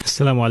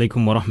Assalamu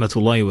alaikum wa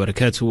rahmatullahi wa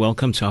barakatuh.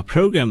 Welcome to our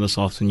program this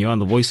afternoon. You're on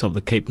the Voice of the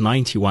Cape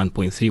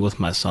 91.3 with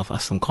myself,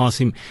 Aslam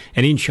Qasim.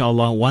 And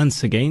inshallah,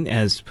 once again,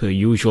 as per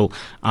usual,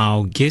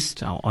 our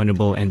guest, our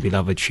honorable and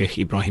beloved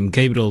Sheigh Ebrahim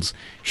Gabriels,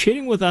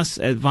 sharing with us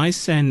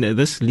advice, and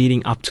this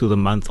leading up to the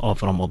month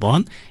of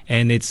Ramadan.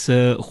 And it's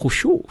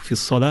khushu fi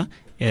salah.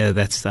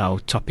 That's our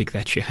topic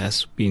that she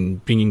has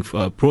been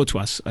brought to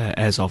us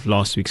as of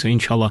last week. So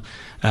inshallah,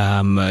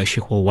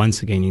 Sheikh will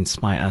once again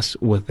inspire us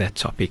with that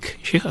topic.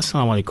 Sheikh,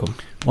 assalamu alaikum.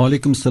 Wa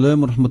alaikum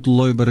salam wa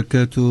rahmatullahi wa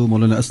barakatuh.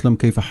 Maulana Aslam,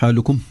 kayfa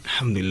halukum?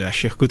 Alhamdulillah,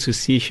 Sheikh. Good to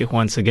see Sheikh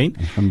once again.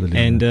 Alhamdulillah.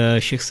 And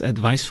Sheikh's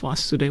advice for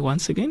us today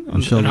once again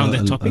around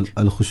that topic.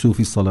 Al-khushu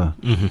fi salah.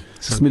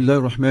 Bismillah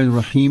ar-Rahman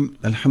ar-Rahim.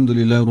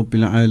 Alhamdulillah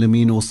Rabbil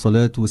Alameen. Wa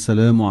salatu wa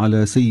salamu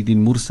ala Sayyidil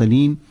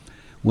Mursaleen.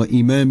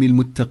 وإمام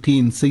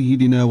المتقين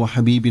سيدنا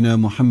وحبيبنا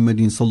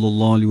محمد صلى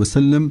الله عليه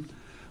وسلم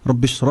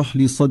رب اشرح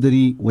لي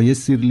صدري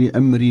ويسر لي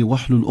أمري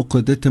واحلل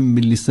عقدة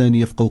من لساني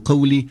يفقهوا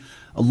قولي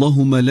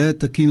اللهم لا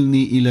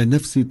تكلني إلى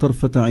نفسي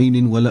طرفة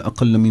عين ولا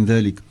أقل من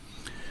ذلك.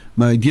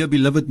 My dear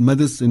beloved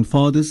mothers and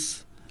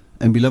fathers,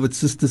 and beloved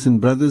sisters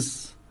and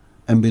brothers,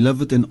 and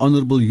beloved and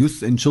honorable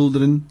youth and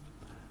children,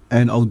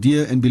 and our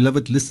dear and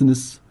beloved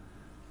listeners,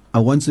 I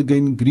once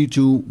again greet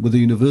you with the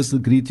universal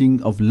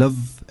greeting of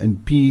love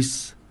and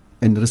peace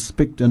and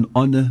respect and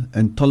honor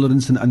and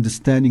tolerance and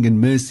understanding and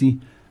mercy.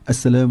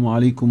 Assalamu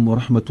alaikum wa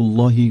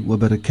rahmatullahi wa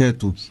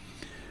barakatuh.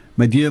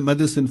 My dear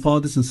mothers and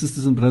fathers and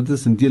sisters and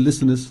brothers and dear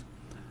listeners,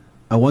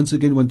 I once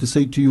again want to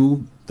say to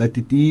you that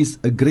it is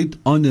a great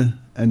honor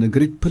and a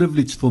great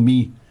privilege for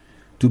me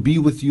to be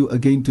with you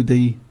again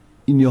today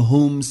in your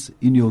homes,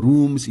 in your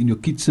rooms, in your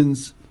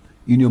kitchens,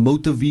 in your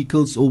motor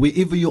vehicles, or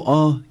wherever you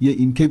are here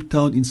in Cape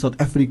Town, in South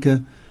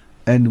Africa,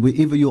 and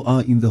wherever you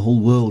are in the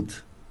whole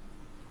world.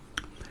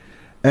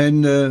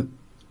 And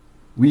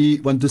we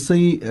want to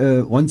say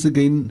once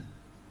again,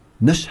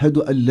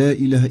 Nashhadu an la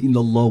ilaha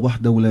illallah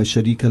wahdahu la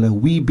sharika lah.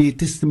 We bear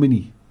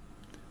testimony.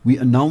 We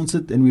announce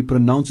it and we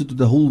pronounce it to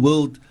the whole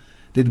world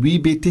that we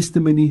bear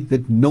testimony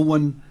that no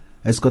one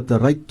has got the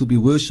right to be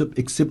worshipped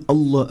except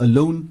Allah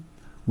alone.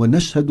 Wa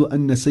nashhadu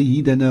anna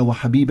sayyidana wa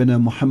habibana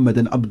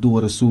Muhammadan abdu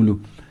wa rasuluh.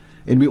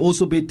 And we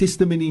also bear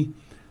testimony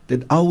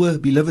that our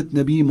beloved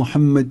Nabi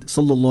Muhammad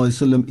sallallahu alaihi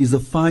wasallam is the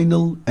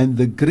final and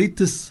the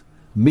greatest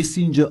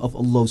messenger of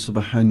Allah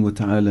subhanahu wa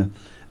ta'ala.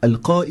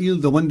 Al-Qa'il,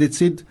 the one that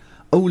said,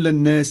 أَوْلَى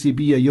النَّاسِ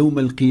بِيَ يَوْمَ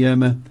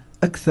الْقِيَامَةِ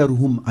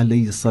أَكْثَرُهُمْ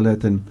عَلَيْهِ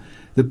صَلَاةً.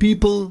 The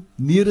people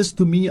nearest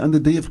to me on the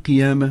day of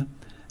Qiyamah,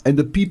 and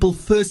the people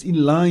first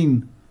in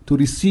line to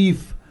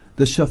receive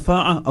the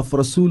shafa'ah of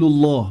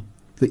Rasulullah,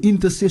 the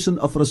intercession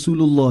of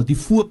Rasulullah, die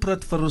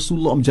voorpraat van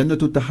Rasulullah om Jannah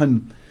toe te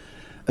gaan,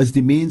 is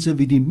die mense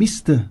wie die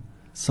meeste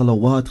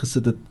salawat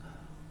gesit het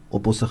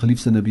op ons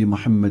geliefde Nabi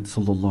Muhammad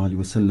sallallahu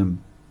alaihi wasallam.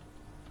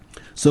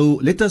 So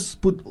let us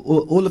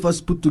all of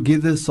us put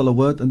together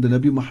salawat on the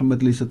Nabi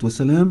Muhammad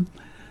wasalam,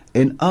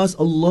 and ask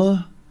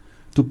Allah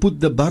to put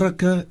the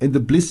barakah and the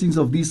blessings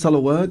of these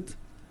salawat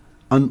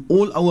on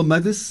all our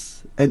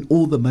mothers and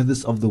all the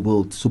mothers of the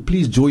world. So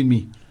please join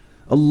me.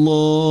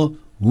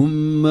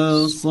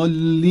 Allahumma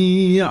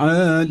salli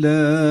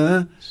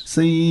ala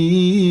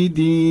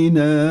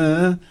Sayyidina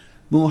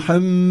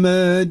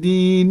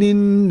Muhammadin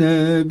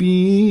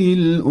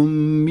Nabil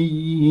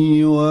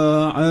Ummi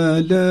wa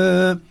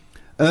ala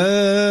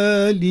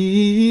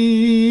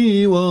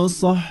آله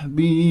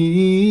وصحبه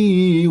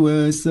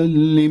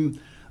وسلم.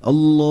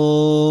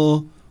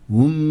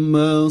 اللهم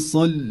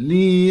صل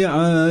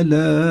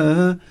على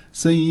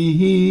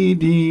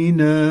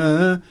سيدنا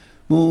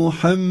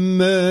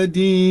محمد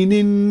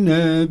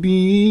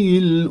النبي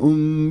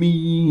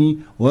الأمي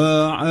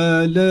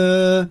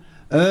وعلى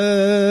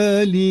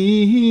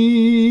آله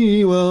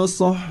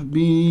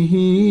وصحبه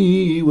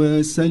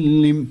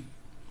وسلم.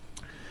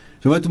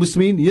 Jamaat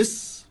Muslimin,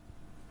 yes,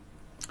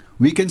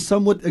 we can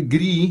somewhat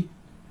agree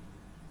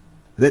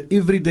that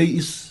every day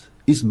is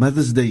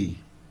Mother's Day.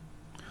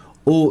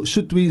 Or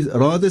should we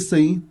rather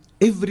say,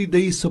 every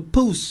day is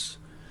supposed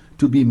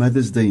to be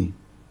Mother's Day.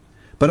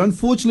 But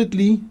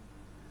unfortunately,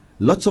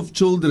 lots of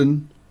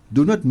children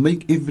do not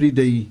make every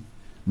day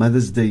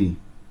Mother's Day.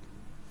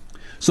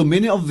 So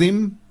many of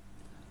them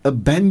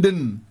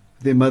abandon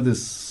their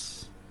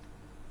mothers.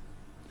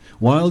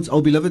 Whilst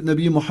our beloved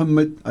Nabi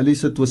Muhammad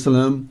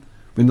ﷺ,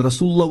 when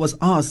Rasulullah was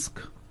asked,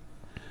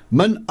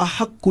 Man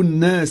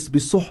ahakkun nas bi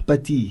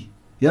sohbati.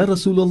 Ja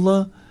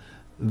Rasulullah,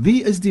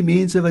 wie is die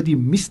mense wat die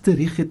meeste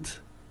reg het?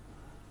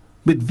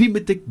 Met wie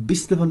moet ek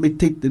beste van my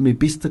tyd en my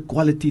beste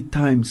quality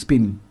time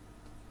spend?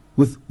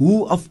 With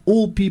who of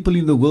all people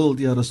in the world,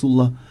 Ya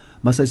Rasulullah,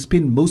 must I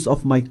spend most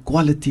of my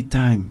quality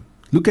time?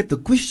 Look at the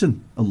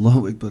question.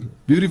 Allahu Akbar.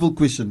 Beautiful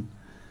question.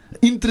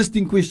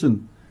 Interesting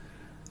question.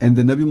 And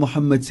the Nabi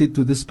Muhammad said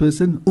to this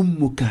person,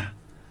 Ummuka.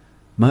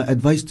 My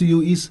advice to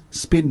you is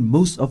spend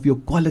most of your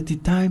quality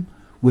time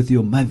with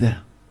your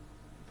mother.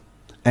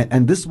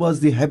 And this was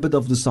the habit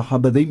of the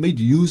Sahaba. They made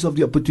use of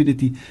the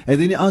opportunity. And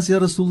then he asked, Ya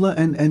Rasulullah,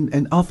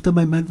 and after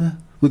my mother,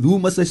 with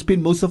whom must I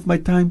spend most of my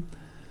time?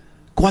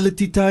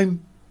 Quality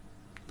time.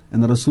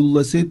 And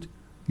Rasulullah said,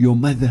 your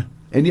mother.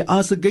 And he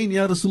asked again,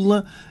 Ya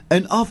Rasulullah,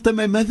 and after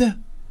my mother,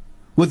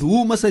 with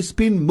whom must I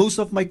spend most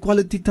of my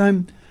quality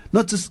time?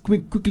 Not just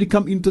quickly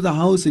come into the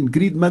house and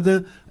greet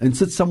mother and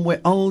sit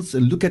somewhere else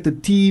and look at the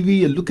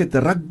TV and look at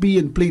the rugby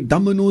and play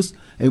dominoes.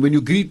 And when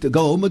you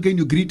go home again,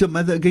 you greet your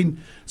mother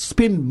again.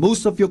 Spend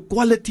most of your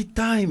quality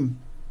time.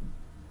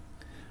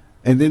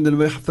 And then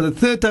for the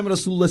third time,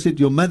 Rasulullah said,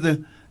 your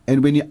mother.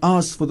 And when he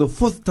asked for the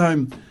fourth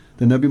time,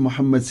 the Nabi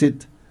Muhammad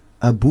said,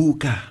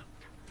 Abuka,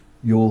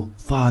 your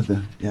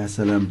father. Ya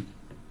salam.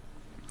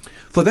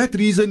 For that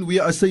reason, we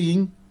are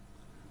saying,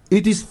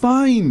 it is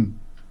fine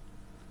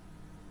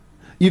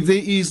if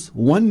there is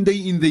one day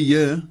in the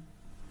year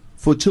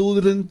for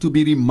children to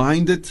be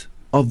reminded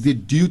of their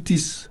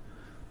duties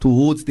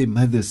towards their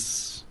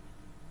mothers,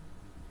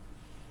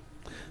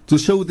 to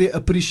show their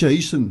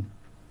appreciation,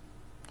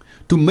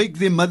 to make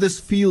their mothers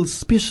feel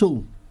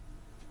special,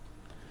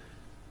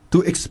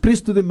 to express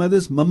to their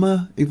mothers,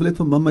 Mama, ek wil net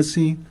vir Mama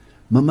sê,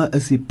 Mama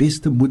is die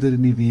beste moeder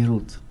in die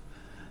wêreld.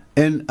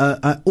 And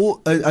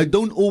I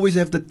don't always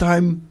have the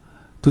time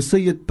to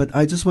say it, but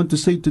I just want to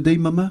say today,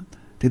 Mama,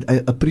 that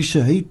I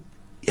appreciate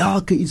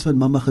elke iets wat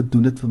Mama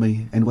gedoen het vir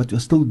my and what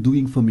you're still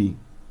doing for me.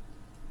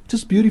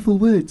 Just beautiful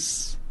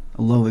words.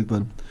 Allahu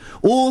Akbar.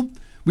 Or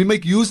we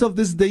make use of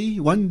this day,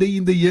 one day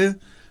in the year,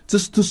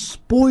 just to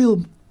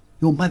spoil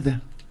your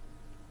mother.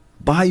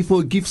 Buy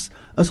for gifts.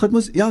 As gaat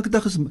mos elke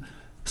dag is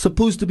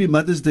supposed to be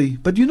Mother's Day,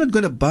 but you're not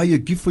going to buy a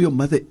gift for your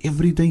mother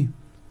every day.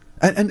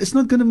 And it's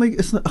not going to make,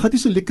 gaat nie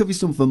so lekker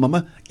wees om vir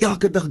Mama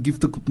elke dag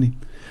gift te koop nie.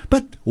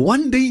 But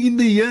one day in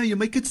the year, you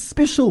make it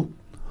special.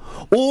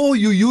 Or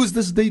you use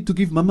this day to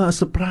give Mama a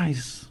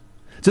surprise.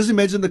 Just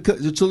imagine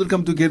the children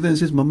come together and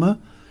says, Mama,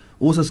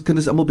 ons as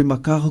kinders almal by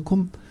mekaar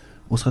gekom,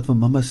 ons gaan vir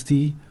Mama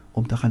stuur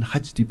om te gaan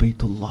hajj die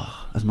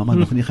Baitullah, as Mama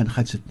nog nie gaan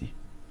hajj het nie.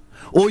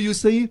 Or you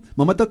say,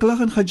 Mama het al klaar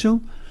gaan hajj,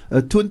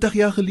 20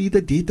 jaar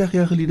gelede, 30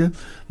 jaar gelede,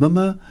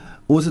 Mama,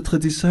 ons het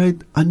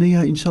gedecide,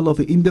 Anaya, inshallah,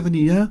 vir einde van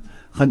die jaar,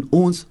 gaan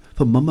ons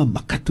vir Mama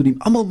Makkah toe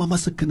neem, almal Mama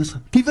se kinders.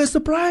 Give her a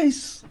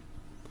surprise.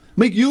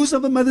 Make use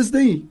of a Mother's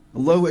Day.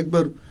 Allahu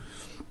Akbar.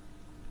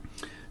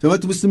 So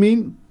what does it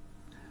mean?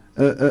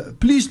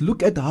 Please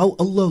look at how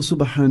Allah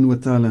subhanahu wa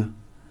ta'ala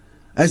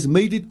has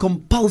made it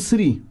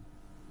compulsory.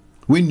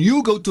 When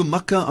you go to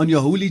Makkah on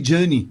your holy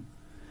journey,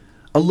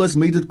 Allah has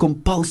made it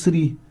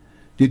compulsory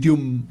that you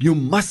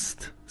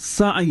must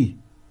sa'i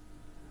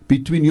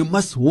you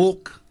must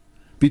walk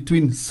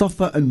between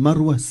Safa and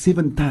Marwa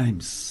 7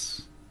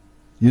 times.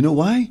 You know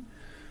why?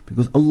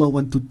 Because Allah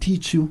wants to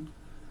teach you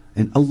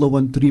and Allah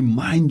wants to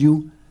remind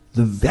you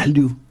the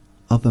value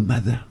of a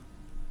mother.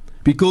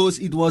 Because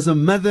it was a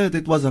mother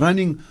that was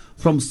running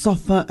from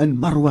Safa and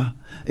Marwa.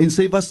 En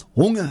sy was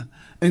honger.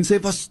 En sy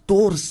was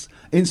dors.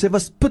 En sy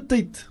was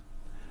pitheid.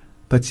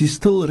 But she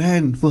still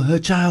ran for her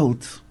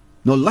child.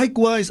 Now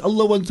likewise,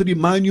 Allah wants to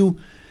remind you,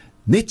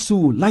 net so,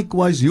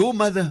 likewise, your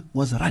mother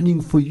was running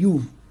for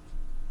you.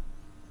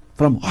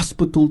 From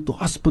hospital to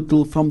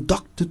hospital, from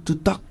doctor to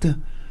doctor.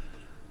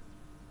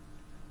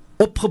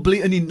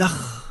 Opgebly in die nag.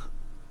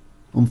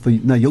 Om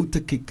na jou te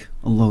kyk.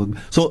 Allah.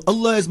 So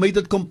Allah has made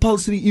it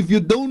compulsory. If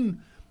you don't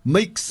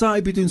make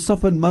sa'i between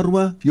Safa and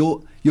Marwa,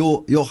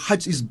 your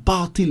hajj is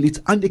batil, it's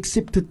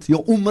unaccepted.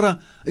 Your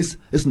umrah is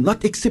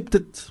not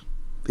accepted.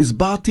 It's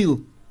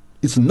batil.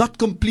 It's not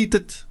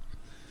completed.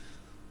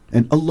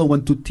 And Allah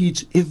wants to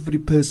teach every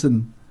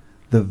person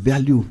the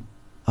value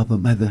of a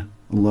mother.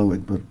 Allahu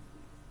Akbar.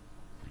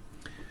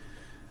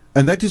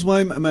 And that is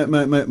why,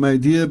 my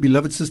dear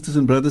beloved sisters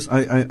and brothers,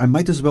 I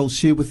might as well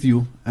share with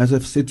you, as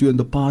I've said to you in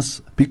the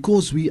past,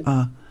 because we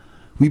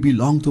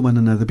belong to one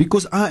another.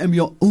 Because I am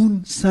your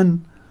own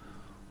son,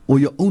 or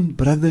your own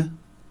brother,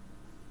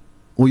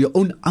 or your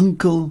own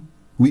uncle.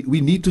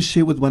 We need to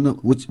share with one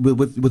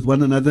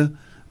another,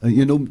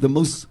 the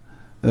most,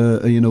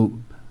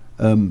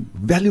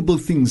 valuable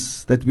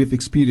things that we've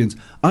experienced.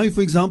 I, for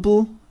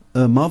example,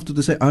 maaf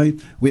to say,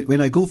 when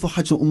I go for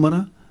Hajj or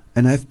Umrah,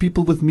 and I have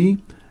people with me,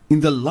 in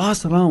the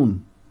last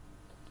round,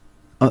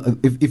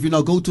 if you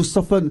now go to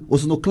Safa,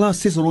 ons nou klaar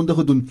 6 ronde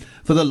gedoen.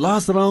 For the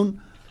last round,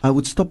 I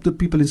would stop the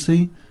people and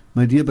say,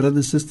 my dear brothers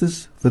and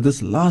sisters, for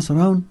this last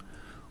round,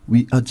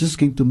 we are just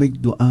going to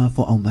make dua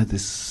for our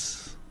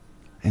mothers.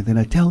 And then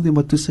I tell them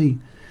what to say.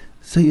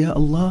 Say, Ya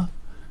Allah,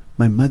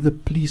 my mother,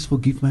 please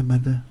forgive my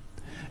mother.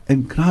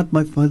 And grant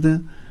my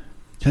father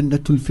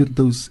Jannatul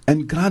Firdaus.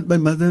 And grant my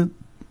mother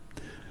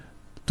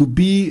to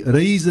be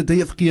raised the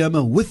day of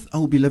Qiyamah with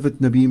our beloved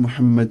Nabi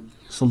Muhammad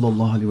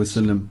sallallahu alaihi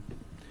wasallam.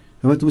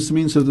 And what this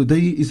means, so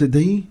today is a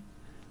day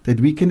that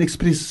we can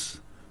express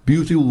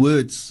beautiful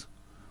words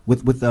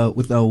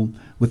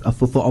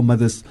for our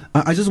mothers.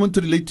 I just want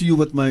to relate to you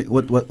what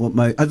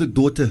my other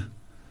daughter,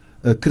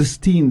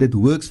 Christine, that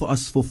works for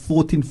us for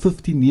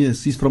 14-15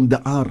 years. She's from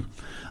Da'ar.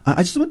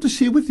 I just want to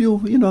share with you,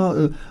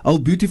 how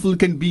beautiful it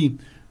can be.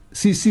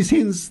 She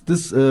sends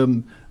this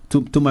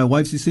to my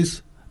wife. She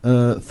says,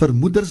 vir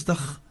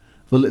Moedersdag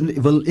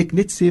wil ek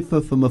net sê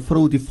vir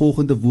mevrou die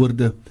volgende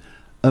woorde.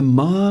 'n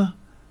Ma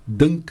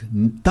dink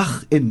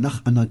dag en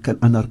nag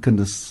aan haar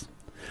kinders.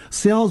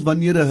 Selfs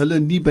wanneer hulle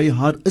nie by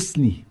haar is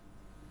nie.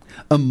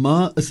 'n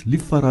ma is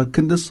lief vir haar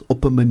kinders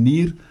op 'n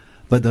manier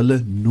wat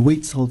hulle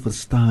nooit sal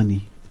verstaan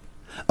nie.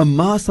 'n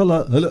ma sal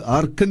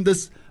haar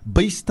kinders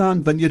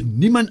bystaan wanneer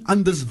niemand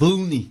anders wil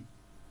nie.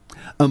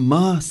 'n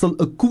ma sal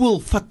 'n koel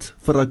vat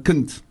vir haar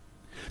kind.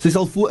 Sy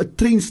sal voor 'n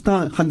trein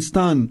gaan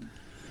staan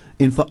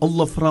en vir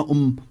Allah vra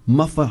om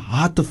maar vir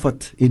haar te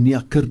vat en nie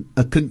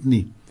 'n kind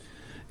nie.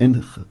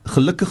 En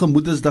gelukkige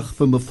Moedersdag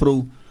vir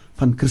mevrou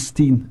van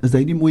Christine. Is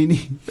hy nie mooi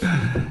nie?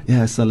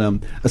 Ja, salam.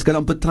 As kan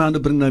amper trane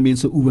bring na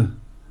mense oë.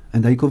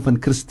 En hy kom van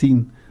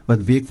Christine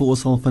wat werk vir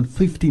ons al van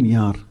 15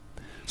 jaar.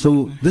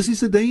 So this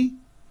is a day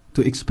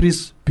to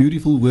express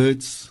beautiful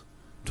words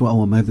to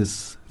our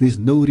mothers. There's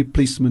no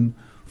replacement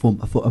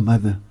for a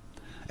mother.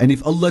 And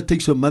if Allah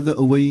takes your mother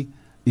away,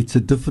 it's a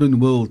different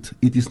world.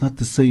 It is not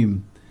the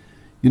same.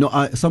 You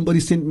know, somebody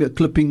sent me a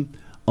clipping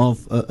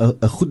of a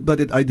khutbah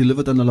that I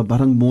delivered on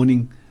Al-Barang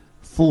morning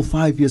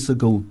 4-5 years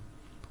ago.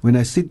 When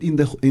I sit in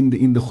the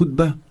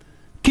khutbah,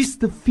 kiss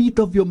the feet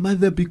of your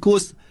mother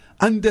because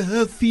under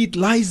her feet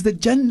lies the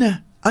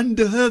Jannah.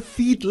 Under her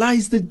feet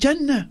lies the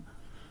Jannah.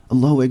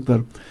 Allahu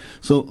Akbar.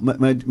 So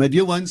my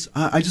dear ones,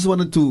 I just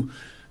wanted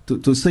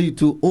to say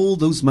to all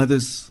those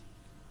mothers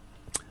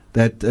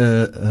that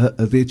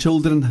their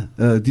children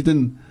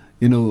didn't,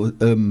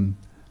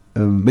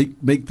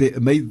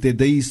 made their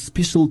days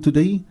special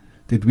today.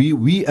 That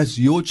we as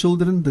your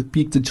children, the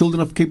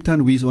children of Cape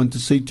Town, we want to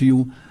say to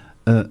you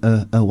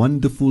a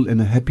wonderful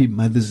and a happy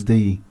Mother's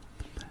Day.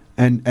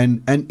 And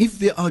if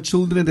there are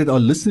children that are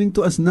listening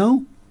to us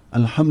now,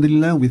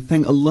 Alhamdulillah, we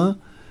thank Allah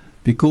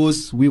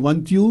because we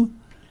want you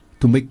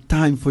to make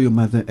time for your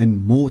mother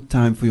and more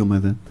time for your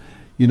mother.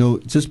 You know,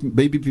 just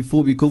maybe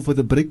before we go for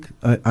the break,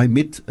 I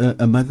met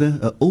a mother,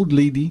 an old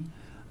lady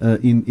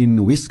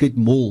in Westgate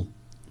Mall.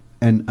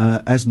 And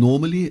as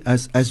normally,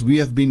 as we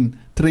have been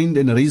trained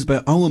and raised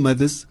by our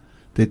mothers,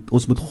 that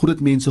ons moet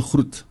groot mense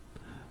groet.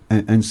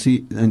 And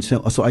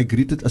so I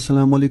greeted,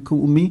 Assalamu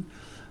alaikum Ummi.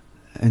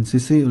 And she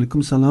said,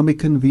 alaikum salam,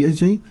 wie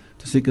is jy?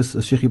 Toe sê ek is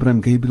Sheigh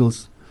Ebrahim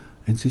Gabriels.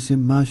 En sy sê,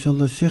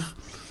 mashallah Sheikh,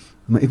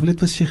 maar ek wil net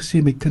vir Sheikh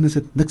sê, my kinders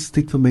het niks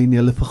tyd vir my nie,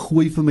 hulle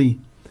vergooi vir my.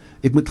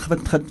 Ek moet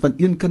gaan van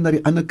een kind na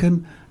die ander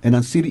kind, en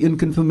dan sê die een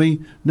kind vir my,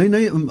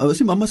 nee, is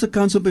die mama se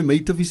kans om by my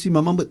te wees,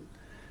 mama moet,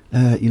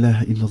 la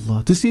ilaha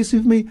illallah. Toe sê sy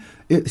vir my,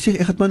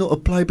 Sheikh, ek gaan maar nou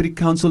apply by die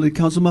council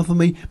maar vir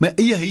my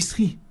eie huis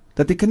gee,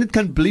 dat ek net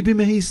kan bly by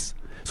my huis.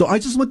 So I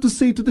just want to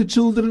say to the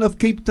children of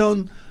Cape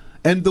Town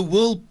and the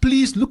world,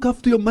 please look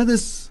after your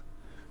mothers.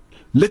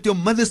 Let your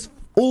mothers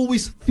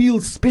always feel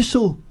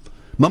special.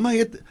 Mama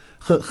het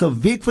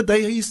gewerk vir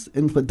die huis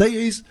en vir die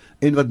huis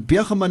en wat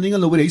baie manninge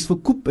hulle oor die huis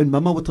verkoop en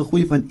mama word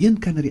gegooi van een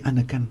kant na die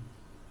ander kant.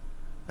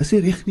 Is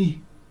dit reg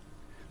nie?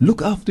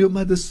 Look after your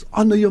mothers,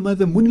 honor your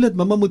mother. Moenie laat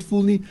mama moet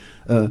voel nie,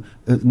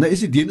 nou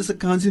is die ene se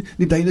kans nie,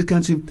 die ander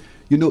kans nie.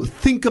 You know,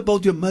 think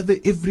about your mother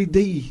every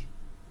day.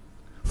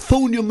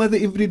 Phone your mother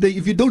every day.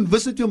 If you don't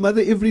visit your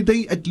mother every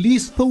day, at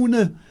least phone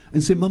her en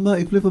sê, mama,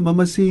 ek wil vir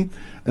mama sê,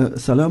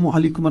 salamu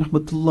alaikum wa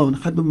rahmatullah, en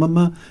gaan met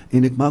mama,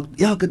 en ek maak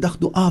elke dag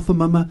dua vir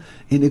mama,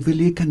 en ek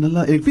wil kan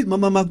Allah, en ek weet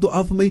mama maak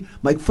dua vir my,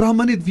 maar ek vra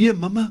maar net weer,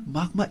 mama,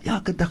 maak maar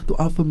elke dag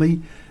dua vir my,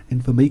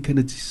 en vir my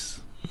kan het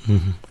is.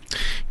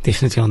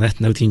 Definitely on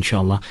that note,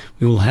 inshallah,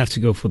 we will have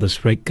to go for this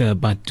break,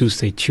 but do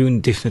stay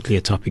tuned. Definitely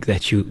a topic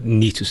that you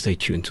need to stay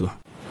tuned to.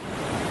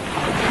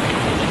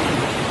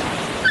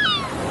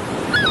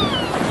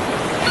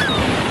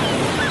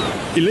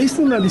 Jy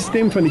luister na die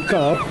stem van die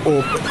Kaap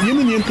op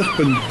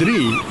 91.3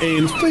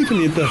 en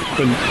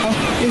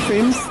 95.8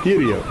 FM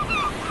stereo.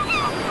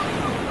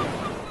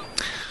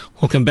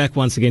 Welcome back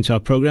once again to our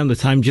program. The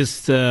time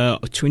just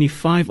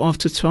 25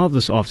 after 12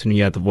 this afternoon.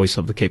 You have the Voice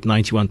of the Cape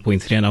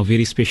 91.3 and our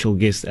very special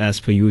guest as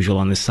per usual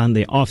on this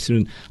Sunday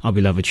afternoon, our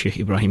beloved Sheigh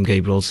Ebrahim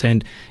Gabriels.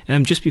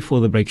 And just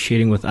before the break,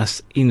 sharing with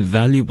us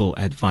invaluable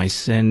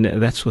advice, and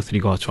that's with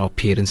regard to our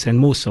parents and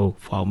more so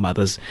for our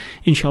mothers.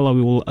 Inshallah,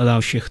 we will allow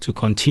Sheikh to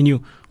continue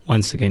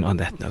once again on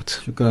that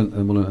note. Shukran,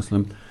 Mullah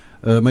Aslam.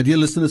 My dear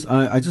listeners,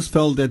 I just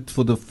felt that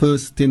for the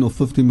first 10 or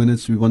 15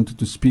 minutes we wanted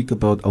to speak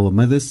about our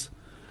mothers.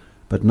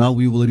 But now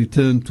we will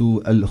return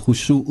to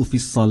al-khushu'u fi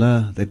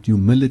salah, that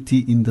humility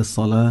in the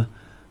salah,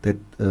 that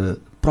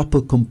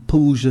proper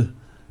composure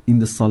in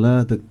the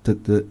salah, that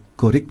the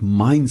correct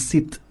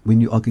mindset when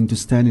you are going to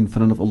stand in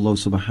front of Allah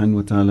subhanahu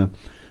wa ta'ala.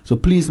 So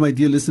please, my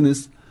dear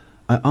listeners,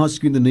 I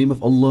ask you in the name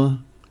of Allah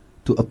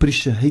to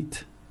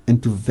appreciate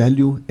and to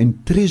value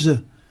and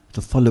treasure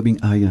the following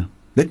ayah.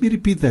 Let me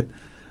repeat that.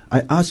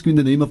 I ask you in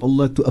the name of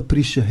Allah to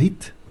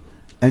appreciate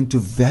and to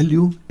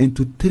value and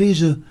to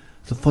treasure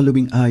the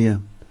following ayah.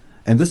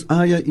 And this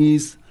ayah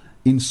is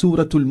in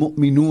Surah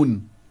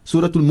Al-Mu'minun.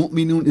 Surah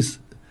Al-Mu'minun is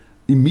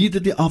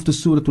immediately after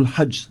Surah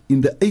Al-Hajj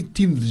in the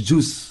 18th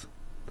juz.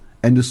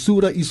 And the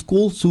surah is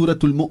called Surah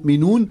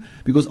Al-Mu'minun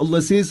because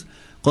Allah says,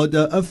 قَدْ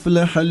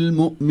أَفْلَحَ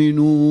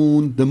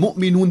الْمُؤْمِنُونَ. The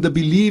mu'minun, the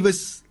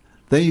believers,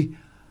 they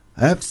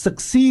have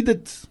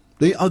succeeded.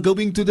 They are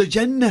going to the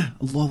Jannah.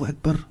 Allahu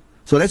Akbar.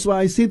 So that's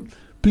why I said,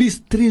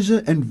 please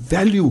treasure and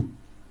value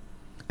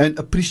and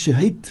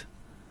appreciate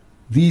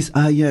these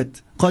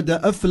ayat. قَدْ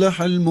أَفْلَحَ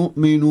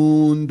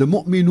الْمُؤْمِنُونَ. The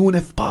mu'minun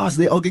have passed.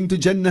 They are going to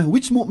Jannah.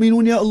 Which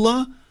mu'minun, Ya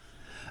Allah?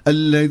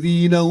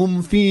 الَّذِينَ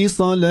هُمْ فِي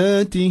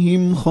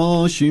صَلَاتِهِمْ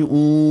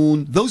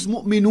خَاشِعُونَ. Those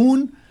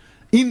mu'minun,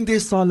 in their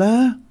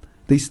salah,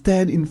 they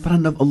stand in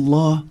front of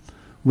Allah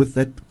with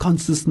that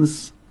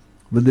consciousness,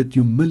 with that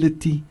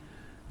humility,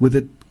 with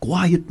that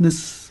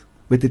quietness,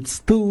 with that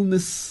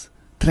stillness,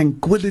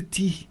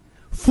 tranquility,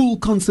 full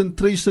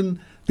concentration.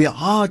 Their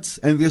hearts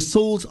and their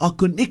souls are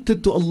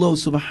connected to Allah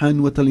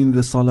subhanahu wa ta'ala in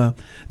the salah.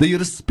 They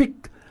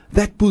respect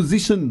that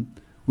position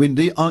when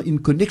they are in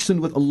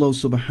connection with Allah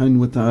subhanahu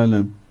wa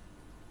ta'ala.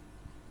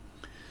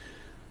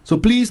 So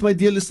please, my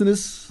dear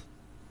listeners,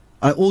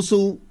 I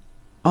also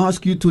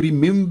ask you to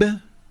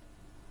remember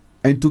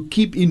and to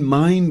keep in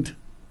mind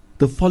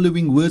the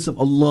following words of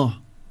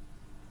Allah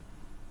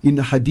in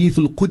the Hadith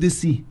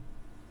al-Qudsi.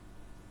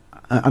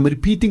 I'm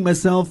repeating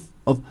myself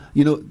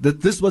that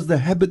this was the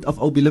habit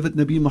of our beloved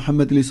Nabi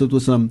Muhammad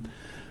ﷺ.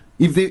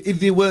 If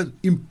there were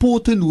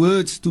important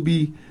words to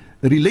be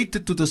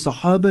related to the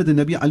Sahaba, the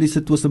Nabi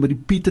ﷺ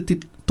repeated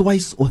it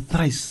twice or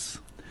thrice.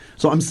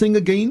 So I'm saying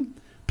again,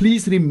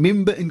 please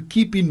remember and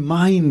keep in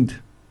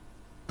mind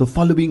the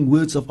following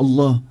words of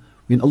Allah.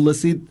 When Allah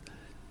said,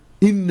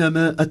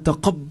 إِنَّمَا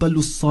أَتَقَبَّلُ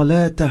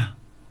الصَّلَاةَ,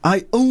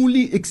 I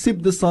only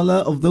accept the salah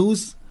of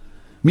those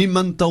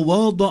مِمَّنْ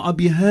تَوَاضَعَ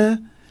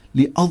بِهَا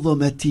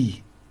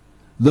لِعَظَمَتِي,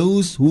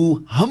 those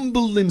who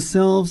humble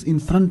themselves in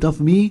front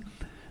of me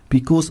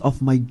because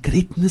of my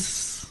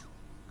greatness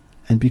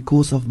and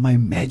because of my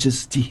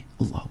majesty.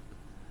 Allah.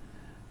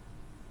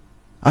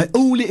 I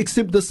only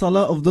accept the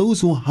salah of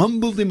those who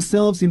humble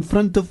themselves in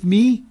front of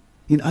me.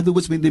 In other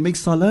words, when they make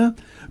salah,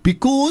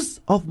 because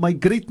of my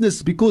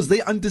greatness, because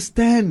they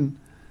understand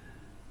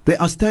they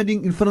are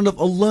standing in front of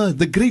Allah,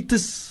 the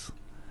greatest,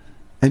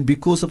 and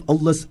because of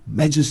Allah's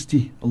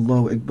majesty.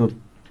 Allahu Akbar.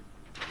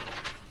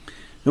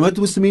 Now, what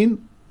does this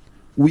mean?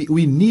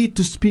 We need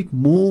to speak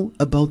more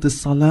about the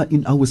salah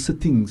in our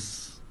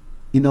sittings,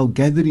 in our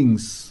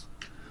gatherings,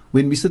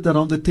 when we sit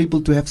around the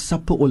table to have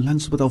supper or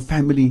lunch with our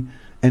family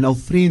and our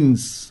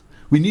friends.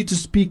 We need to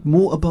speak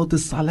more about the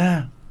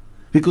salah,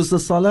 because the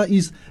salah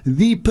is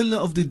the pillar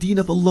of the deen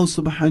of Allah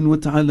subhanahu wa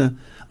ta'ala.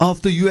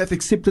 After you have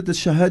accepted the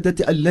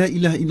shahadat Allah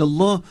ilaha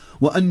illallah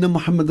wa anna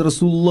Muhammad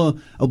Rasulullah,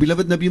 our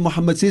beloved Nabi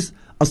Muhammad says,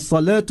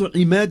 as-salatu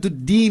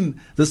imadud deen.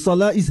 The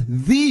salah is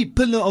the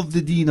pillar of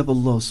the deen of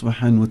Allah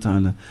subhanahu wa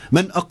ta'ala.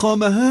 Man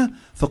aqamaha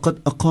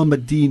faqad aqama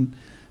ad-deen.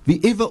 Wie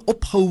ever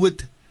ophou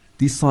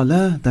die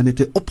salah, dan het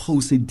hy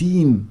ophou sy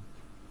deen.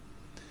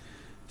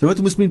 So what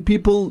Muslim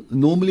people,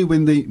 normally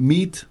when they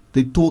meet,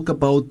 they talk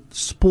about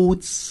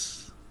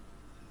sports,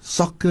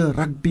 soccer,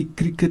 rugby,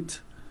 cricket,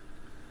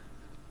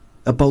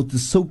 about the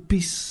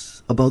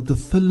soapies, about the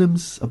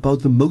films,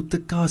 about the motor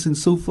cars and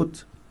so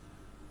forth.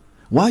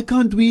 Why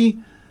can't we,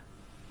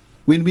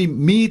 when we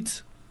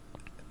meet,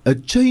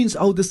 change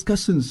our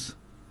discussions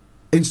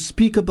and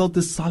speak about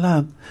the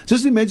salah?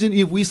 Just imagine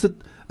if we sit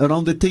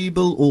around the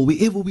table or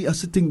wherever we are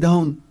sitting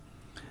down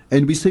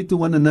and we say to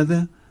one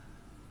another,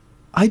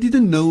 I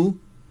didn't know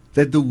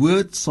that the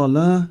word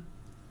salah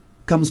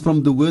comes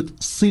from the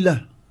word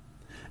sila.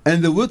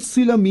 And the word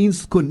sila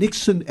means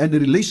connection and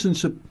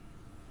relationship.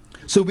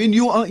 So when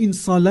you are in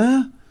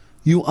salah,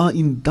 you are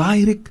in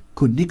direct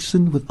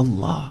connection with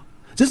Allah.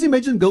 Just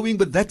imagine going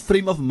with that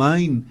frame of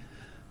mind.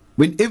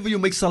 Whenever you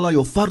make salah,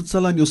 your fard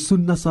salah and your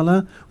sunnah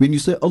salah, when you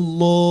say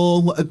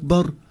Allahu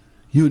Akbar,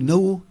 you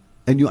know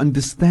and you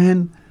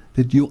understand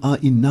that you are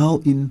now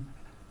in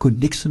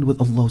connection with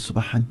Allah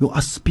subhanahu. You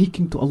are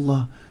speaking to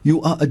Allah.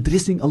 You are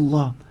addressing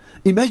Allah.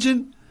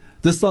 Imagine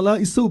the salah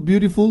is so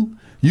beautiful.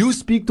 You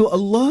speak to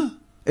Allah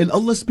and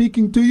Allah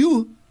speaking to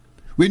you.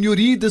 When you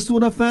read the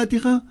Surah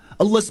Fatiha,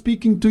 Allah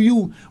speaking to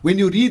you. When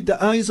you read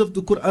the ayahs of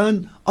the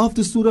Quran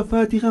after Surah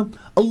Fatiha,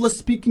 Allah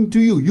speaking to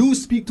you. You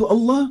speak to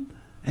Allah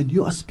and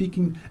you are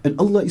speaking and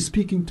Allah is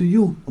speaking to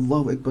you.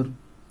 Allahu Akbar.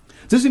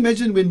 Just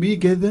imagine when we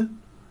gather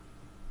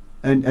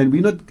and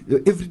we're not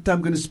every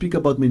time going to speak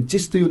about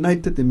Manchester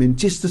United and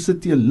Manchester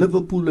City and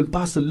Liverpool and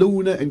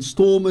Barcelona and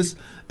Stormers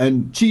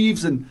and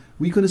Chiefs, and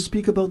we're going to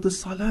speak about the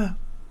salah.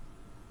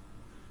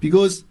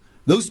 Because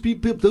those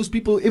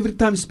people every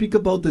time speak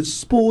about the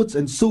sports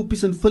and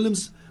soapies and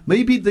films.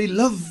 Maybe they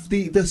love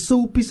the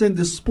soapies and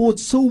the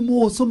sports so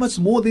much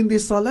more than their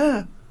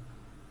salah.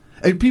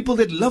 And people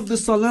that love the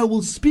salah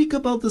will speak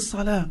about the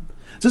salah.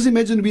 Just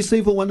imagine we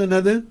say for one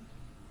another,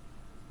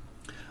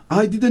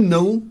 I didn't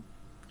know,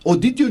 or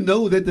did you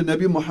know that the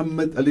Nabi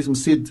Muhammad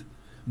said,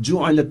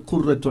 جُعَلَتْ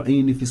قُرَّةُ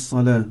عَيْنِ فِي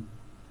الصَّلَاةِ,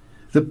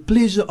 the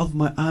pleasure of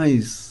my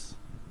eyes.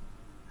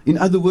 In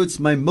other words,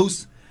 my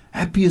most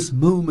happiest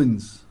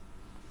moments,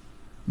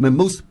 my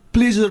most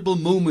pleasurable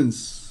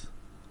moments,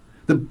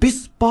 the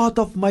best part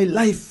of my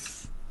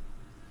life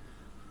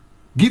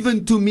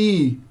given to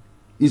me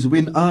is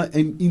when I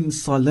am in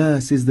salah,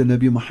 says the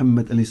Nabi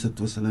Muhammad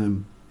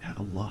ﷺ. Ya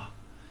Allah.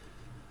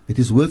 It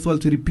is worthwhile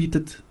to repeat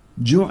it.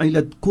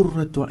 جُعِلَتْ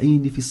قُرَّةُ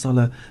عَيْنِ فِي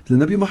الصَّلَاةِ. The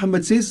Nabi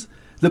Muhammad says,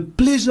 the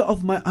pleasure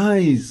of my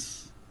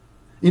eyes.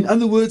 In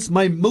other words,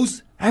 my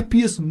most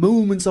happiest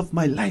moments of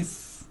my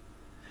life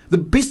The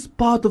best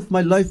part of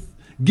my life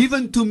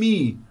given to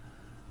me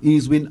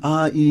is when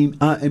I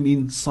am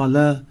in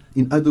salah,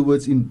 in other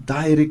words, in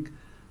direct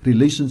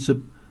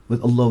relationship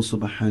with Allah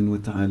subhanahu wa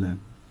ta'ala.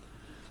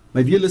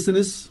 My dear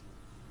listeners,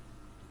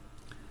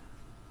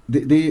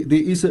 there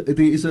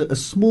is a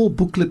small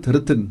booklet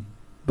written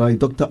by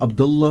Dr.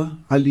 Abdullah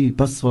Ali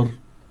Basfar,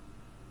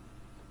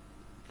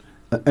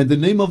 and the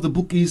name of the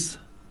book is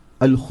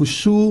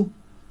Al-Khushu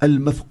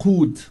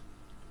Al-Mafqood.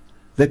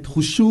 That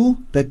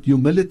khushu, that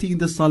humility in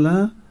the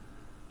salah,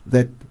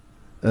 that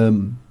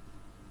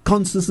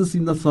consciousness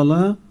in the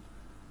salah,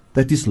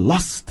 that is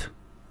lost,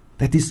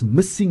 that is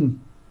missing,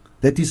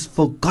 that is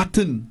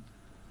forgotten,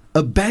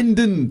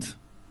 abandoned.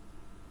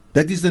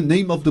 That is the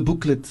name of the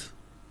booklet.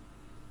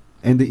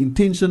 And the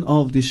intention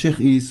of the Sheikh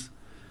is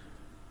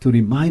to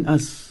remind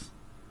us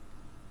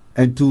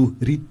and to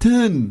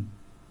return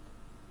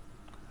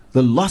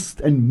the lost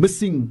and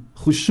missing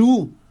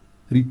khushu,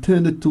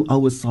 return it to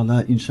our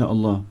salah,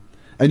 insha'Allah.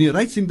 And he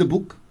writes in the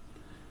book,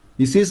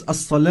 he says,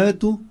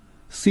 As-salatu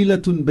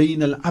silatun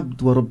bayna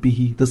al-abd wa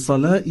rabbihi. The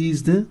salah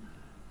is the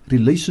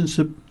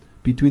relationship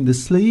between the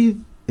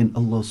slave and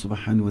Allah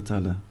subhanahu wa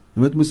ta'ala.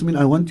 And what Muslimin,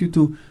 I want you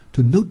to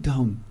note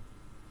down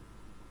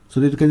so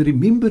that you can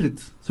remember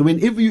it. So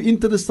whenever you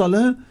enter the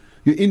salah,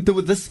 you enter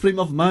with this frame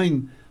of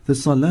mind. The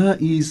salah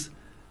is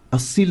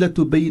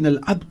as-silatu bayna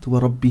al-abd wa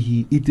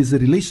rabbihi. It is a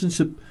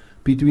relationship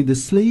between the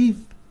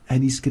slave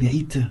and his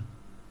creator.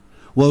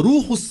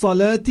 وَرُوحُ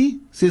الصَّلَاةِ,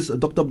 says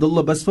Dr.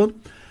 Abdullah Basfar,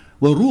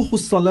 وَرُوحُ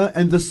الصَّلَاةِ,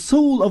 and the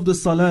soul of the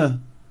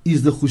salah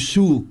is the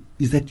khushu,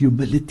 is that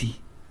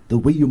humility, the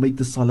way you make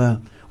the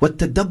salah.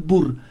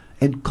 وَالتَّدَبُّرْ,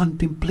 and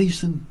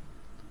contemplation.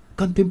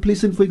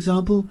 Contemplation, for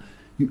example,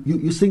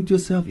 you think to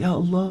yourself, Ya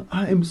Allah,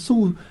 I am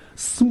so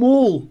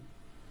small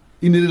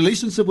in a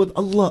relationship with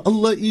Allah.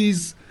 Allah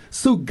is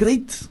so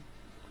great.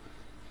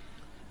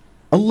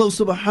 Allah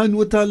subhanahu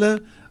wa ta'ala,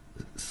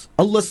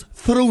 Allah's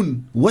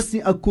throne,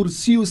 wasi'a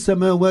kursiyu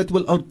samawat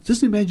wal ard.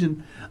 Just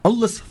imagine,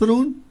 Allah's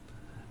throne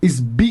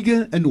is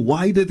bigger and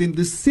wider than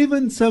the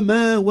 7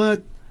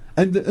 samawat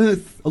and the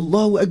earth.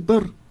 Allahu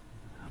Akbar.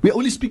 We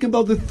only speak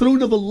about the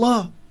throne of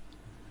Allah.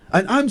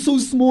 And I'm so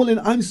small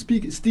and I'm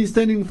still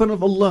standing in front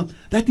of Allah.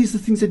 That is the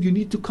things that you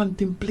need to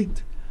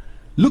contemplate.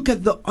 Look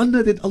at the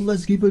honor that Allah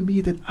has given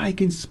me, that I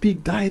can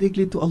speak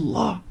directly to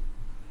Allah.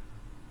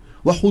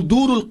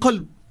 وَحُضُورُ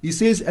الْقَلْبِ, he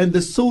says, and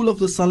the soul of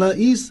the salah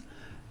is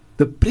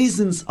the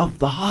presence of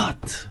the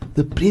heart.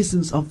 The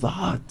presence of the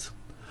heart.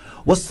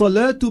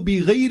 وَالصَّلَاةُ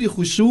بِغَيْرِ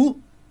خُشُوع,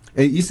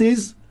 and he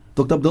says,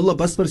 Dr. Abdullah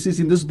Basfar says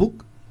in this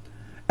book,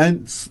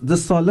 and the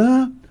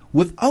salah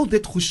without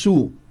that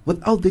khushu,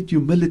 without that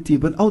humility,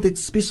 without that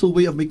special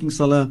way of making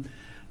salah,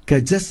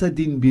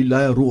 كَجَسَدٍ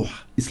بِلَا ruh,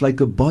 it's like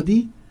a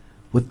body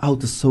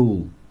without a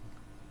soul.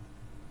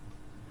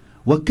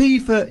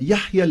 وَكَيْفَ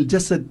يَحْيَى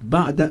الْجَسَدْ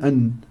بَعْدَ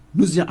أَنْ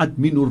نُزِعَتْ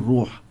مِنُ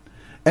الرُّوحِ,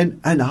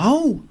 and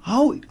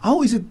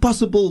how is it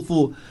possible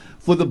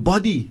for the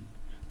body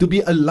to be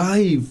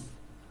alive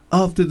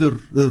after the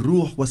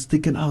ruh was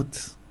taken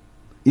out?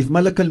 If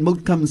Malak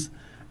al-Maut comes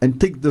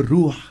and take the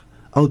ruh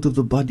out of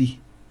the body,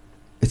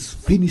 it's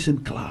finished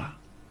and clear.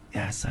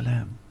 Ya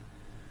salam.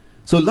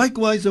 So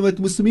likewise, what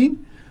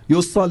Muslimin,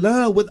 your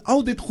salah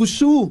without that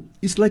khushu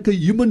is like a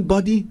human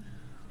body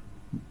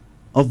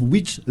of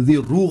which the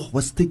ruh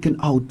was taken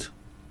out.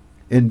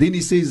 And then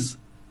he says,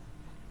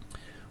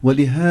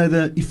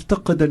 وَلِهَذَا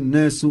اِفْتَقَدَ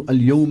النَّاسُ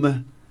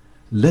الْيَوْمَ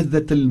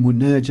لَذَّةَ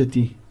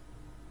الْمُنَاجَةِ.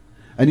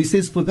 And he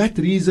says, for that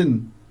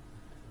reason,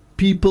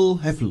 people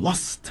have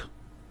lost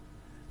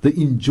the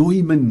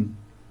enjoyment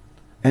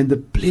and the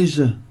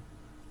pleasure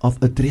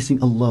of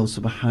addressing Allah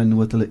subhanahu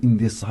wa ta'ala in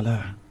their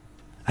salah.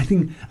 I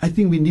think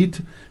we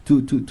need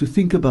to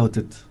think about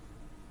it.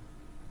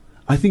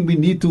 I think we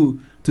need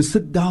to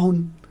sit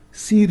down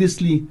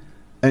seriously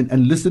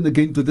and listen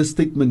again to this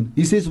statement.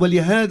 He says,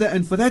 وَلِهَذَا,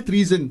 and for that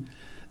reason,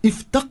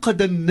 افتقد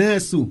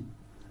الناس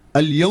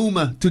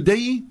اليوم,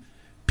 today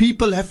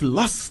people have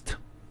lost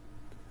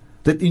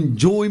that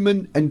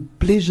enjoyment and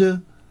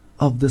pleasure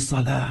of the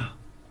salah.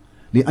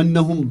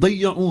 لأنهم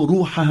ضيعوا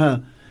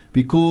روحها,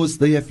 because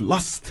they have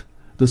lost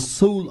the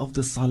soul of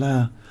the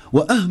salah.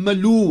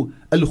 وأهملوا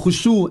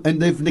الخشوع, and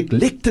they've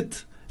neglected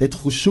that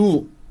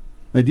khushu.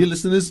 My dear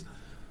listeners,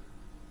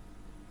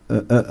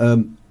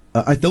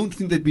 I don't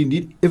think that we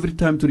need every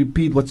time to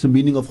repeat what's the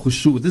meaning of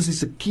khushu. This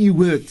is a key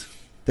word.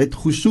 That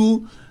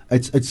khushu,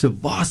 it's a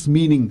vast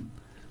meaning.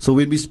 So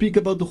when we speak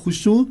about the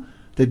khushu,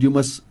 that you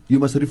must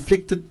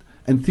reflect it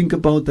and think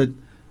about that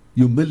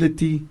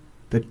humility,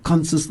 that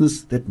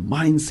consciousness, that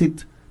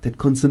mindset, that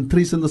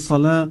concentration on the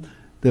salah,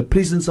 the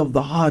presence of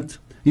the heart.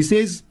 He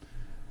says,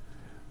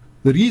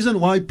 the reason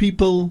why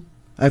people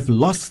have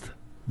lost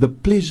the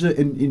pleasure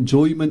and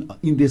enjoyment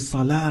in their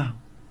salah,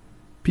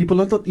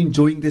 people are not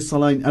enjoying their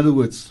salah. In other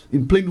words,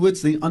 in plain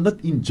words, they are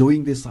not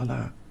enjoying their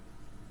salah.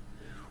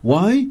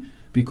 Why?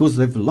 Because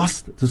they've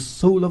lost the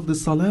soul of the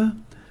salah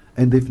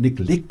and they've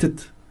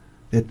neglected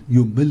that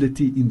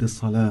humility in the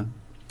salah.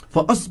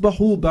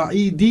 فَأَصْبَحُوا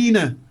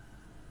بَعِيدِينَ,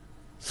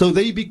 so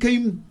they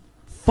became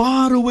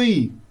far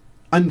away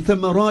عن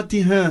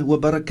ثمراتها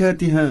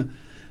وبركاتها.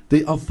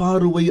 They are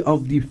far away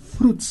of the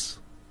fruits,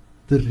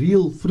 the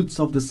real fruits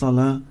of the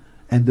salah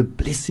and the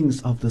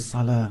blessings of the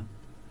salah.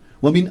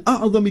 وَمِنْ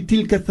أَعْظَمِ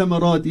تِلْكَ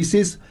الثَّمَرَاتِ, he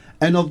says,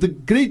 and of the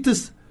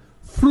greatest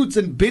fruits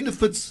and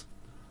benefits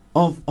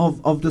of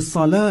the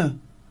salah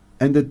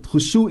and the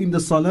khushu in the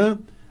salah,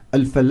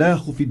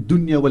 الْفَلَاحُ فِي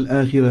الدُّنْيَا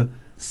وَالْآخِرَةِ,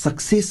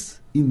 success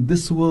in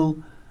this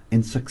world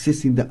and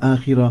success in the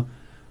akhirah.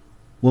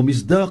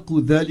 وَمِصْدَاقُ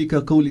ذَلِكَ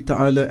قَوْلِ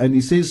تَعَالَى, and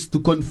he says, to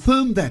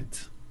confirm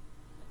that,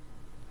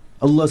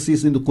 Allah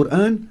says in the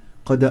Quran,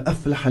 قَدْ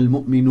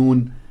أَفْلَحَ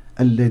الْمُؤْمِنُونَ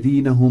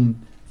الَّذِينَ هُمْ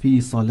فِي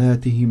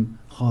صَلَاتِهِمْ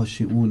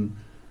خَاشِعُونَ.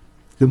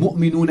 The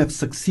mu'minun have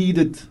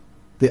succeeded.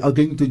 They are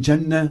going to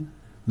Jannah.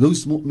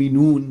 Those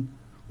mu'minun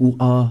who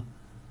are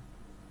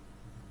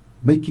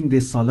making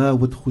their salah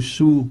with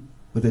khushu,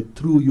 with a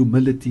true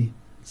humility,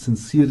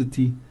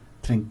 sincerity,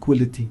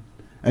 tranquility.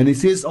 And he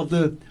says of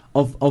the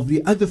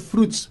other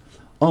fruits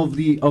of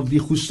the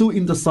khushu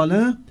in the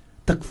salah,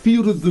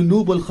 takfir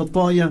al-dhunub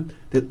wal-khataya,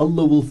 that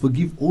Allah will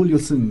forgive all your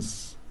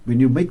sins. When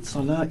you make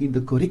salah in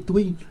the correct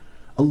way,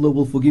 Allah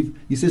will forgive.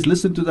 He says,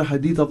 listen to the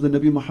hadith of the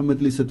Nabi Muhammad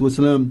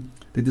ﷺ,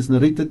 that is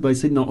narrated by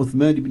Sayyidina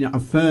Uthman ibn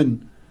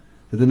Affan,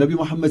 that the Nabi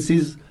Muhammad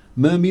says,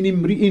 ما من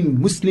امرئ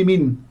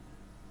مسلم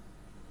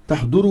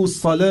تحضر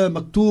الصلاة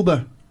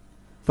مكتوبة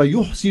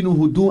فيحسن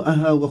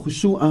هدوءها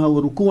وخشوعها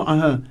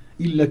وركوعها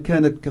إلا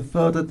كانت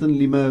كفارة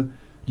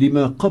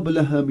لما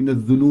قبلها من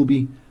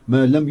الذنوب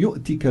ما لم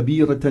يؤت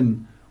كبيرة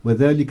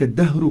وذلك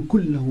الدهر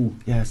كله.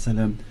 Ya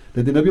salam.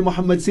 That the Nabi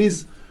Muhammad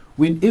says,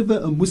 whenever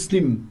a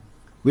Muslim,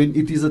 when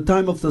it is a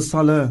time of the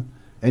salah,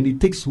 and he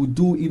takes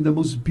wudu in the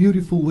most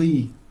beautiful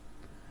way,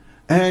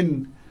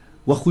 and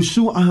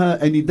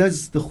وَخُشُوعَهَا, and he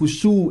does the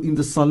khushu in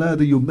the salah,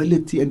 the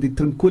humility and the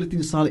tranquility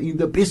in the salah in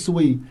the best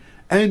way,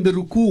 and the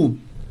ruku,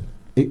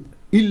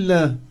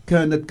 إِلَّا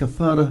كَانَتْ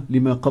كَفَارَةً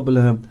لِمَا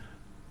قَبْلَهَا,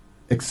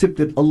 except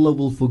that Allah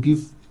will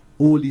forgive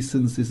all his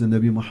sins, says the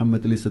Nabi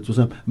Muhammad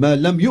ﷺ. مَا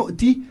لَمْ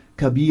يُؤْتِ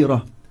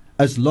كَبِيرًا,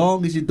 as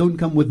long as you don't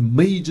come with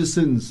major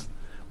sins.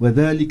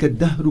 وَذَلِكَ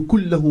الدَّهْرُ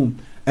كُلَّهُ,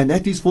 and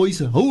that is for his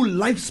whole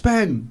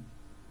lifespan.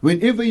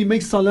 Whenever he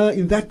makes salah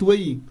in that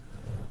way,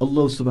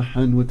 Allah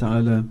subhanahu wa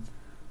ta'ala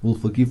will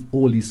forgive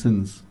all his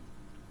sins.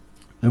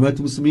 Amat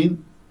Muslimin,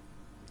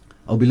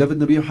 our beloved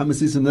Nabi Muhammad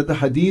says in another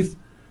hadith,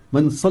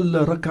 Man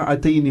salla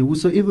raka'atayn,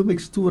 whosoever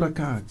makes 2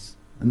 rak'ats,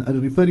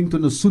 and referring to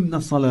the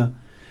sunnah salah,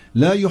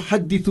 la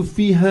yuhaddithu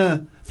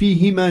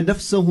fihima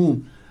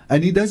nafsahu,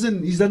 and he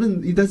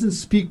doesn't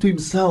speak to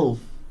himself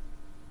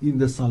in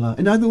the salah.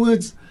 In other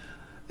words,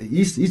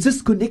 he's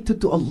just connected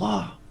to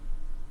Allah.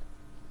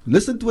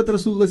 Listen to what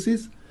Rasulullah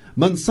says,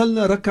 Man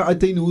salla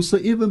raka'atayn,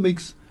 whosoever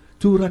makes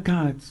 2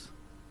 rak'ats,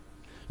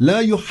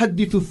 la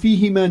yuhaddithu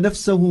fihima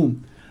nafsahu,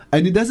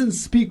 and he doesn't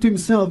speak to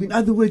himself. In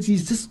other words,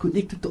 he's just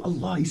connected to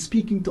Allah, he's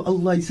speaking to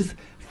Allah, he's just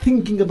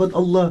thinking about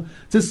Allah,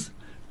 just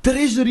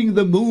treasuring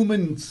the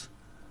moments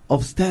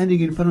of standing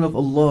in front of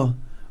Allah.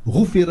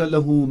 غُفِرَ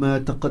لَهُ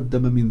مَا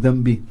تَقَدَّمَ مِنْ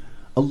ذَنْبِهِ,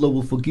 Allah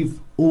will forgive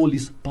all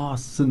his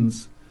past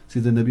sins,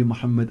 says the Nabi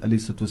Muhammad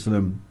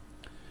ﷺ.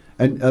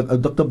 And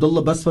Dr.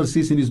 Abdullah Basfar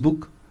says in his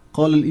book,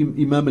 قال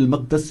الإمام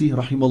المقدسي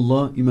رحمه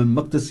الله, Imam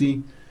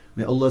Maqdisi,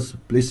 may Allah's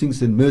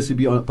blessings and mercy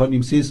be upon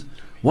him, says,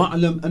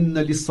 وَاعْلَمْ أَنَّ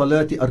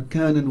لِلصَّلَاةِ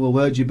أَرْكَانًا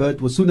وَوَاجِبَاتٍ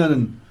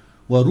وَسُنَنًا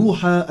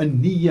وَرُوحًا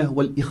النِّيَّةِ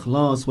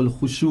وَالْإِخْلَاصِ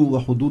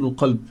وَالْخُشُوعِ وَحُضُورُ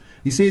الْقَلْبِ.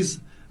 He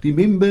says,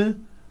 remember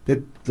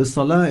that the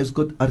salah has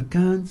got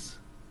arkans,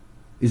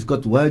 it's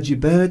got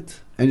wajibat,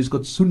 and it's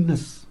got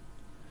sunnahs.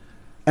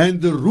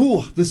 And the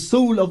ruh, the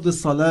soul of the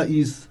salah,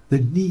 is the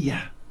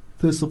niyyah.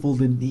 First of all,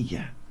 the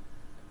niyyah.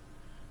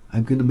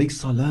 I'm going to make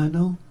salah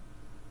now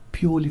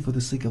purely for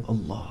the sake of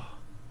Allah.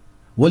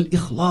 Wal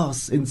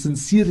ikhlas, and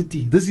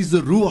sincerity. This is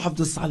the ruh of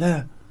the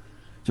salah.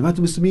 Jama'at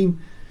Muslimin,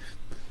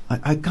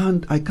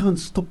 I can't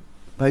stop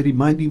by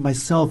reminding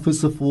myself,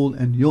 first of all,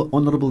 and your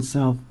honorable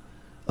self,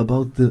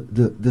 about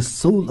the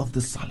soul of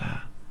the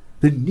salah,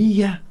 the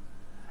niyyah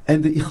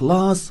and the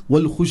ikhlas,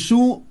 wal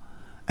khushu',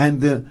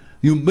 and the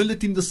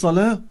humility in the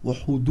salah, wa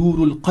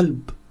hudurul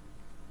qalb,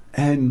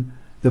 and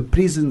the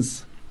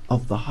presence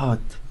of the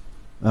heart.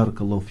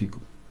 Barakallahu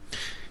fikum.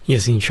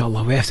 Yes,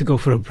 inshallah. We have to go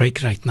for a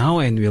break right now,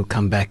 and we'll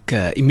come back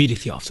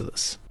immediately after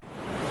this.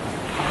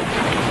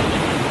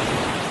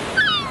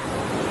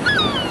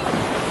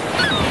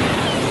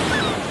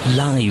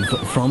 Live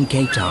from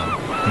Cape Town,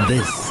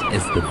 this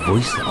is the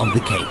Voice of the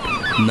Cape,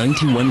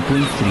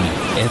 91.3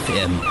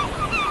 FM.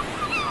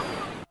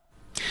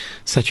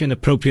 Such an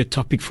appropriate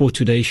topic for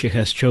today Sheikh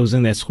has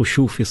chosen, as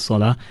khushu fi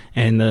salah,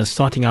 and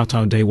starting out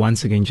our day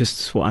once again,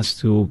 just for us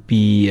to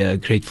be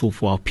grateful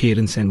for our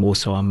parents and more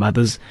so our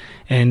mothers.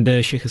 And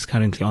Sheikh is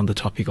currently on the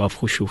topic of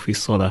khushu fi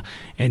salah,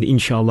 and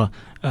inshallah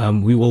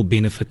we will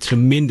benefit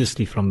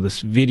tremendously from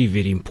this very,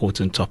 very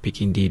important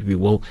topic. Indeed we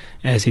will,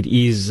 as it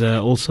is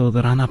also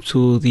the run up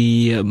to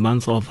the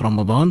month of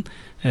Ramadan.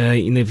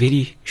 In a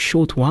very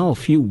short while, a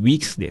few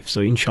weeks left.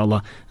 So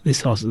inshallah,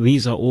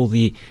 These are all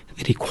the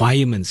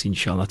requirements,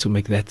 inshallah, to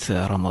make that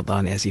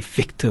Ramadan as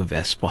effective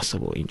as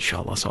possible,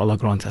 inshallah. So Allah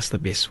grant us the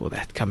best for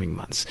that coming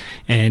months.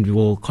 And we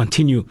will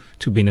continue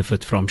to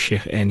benefit from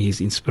Sheikh and his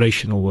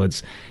inspirational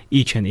words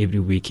each and every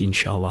week,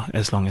 inshallah,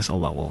 as long as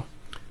Allah will.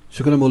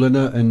 Shukran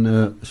Maulana, and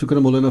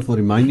Shukran Maulana for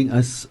reminding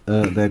us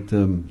that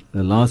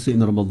last year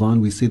in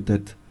Ramadan we said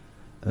that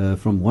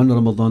from one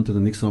Ramadan to the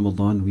next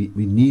Ramadan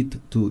we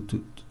need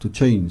to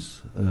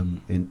change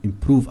and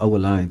improve our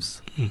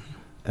lives.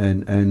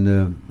 And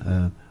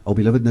our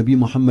beloved Nabi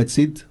Muhammad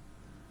said,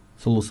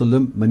 Sallallahu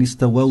Alaihi Wasallam, Man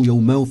istawaw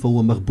yawmaw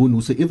fahuwa maghbun.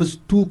 Whosoever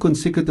 2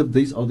 consecutive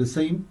days are the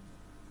same,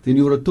 then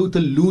you're a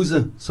total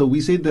loser. So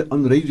we said that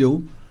on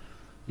radio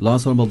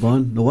last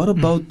Ramadan. Now what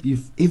about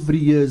if every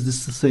year is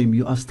this the same?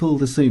 You are still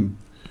the same.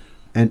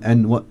 And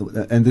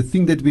the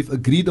thing that we've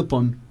agreed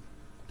upon,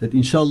 that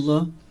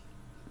inshallah,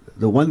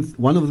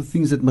 one of the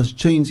things that must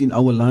change in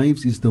our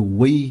lives is the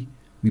way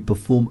we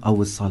perform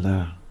our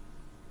salah.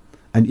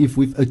 And if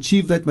we've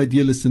achieved that, my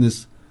dear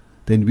listeners,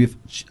 then we've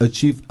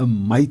achieved a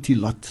mighty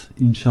lot,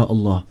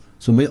 inshallah.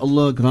 So may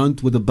Allah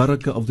grant, with the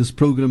barakah of this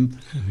program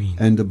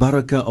and the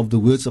barakah of the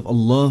words of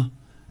Allah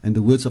and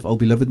the words of our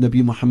beloved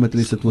Nabi Muhammad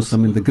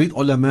and the great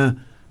ulama,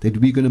 that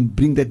we're going to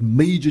bring that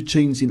major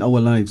change in our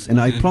lives. And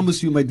I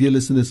promise you, my dear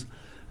listeners,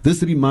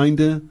 this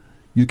reminder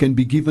you can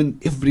be given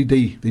every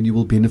day, then you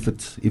will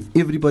benefit. If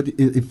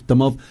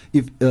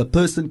a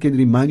person can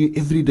remind you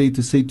every day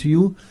to say to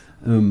you,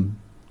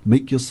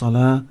 make your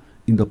salah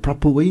in the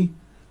proper way,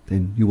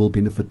 then you will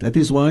benefit. That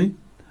is why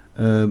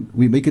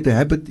we make it a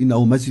habit in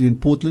our masjid in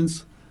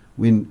Portlands.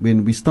 When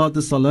we start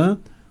the salah,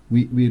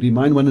 we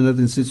remind one another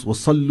and says,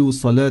 وَصَلُّوا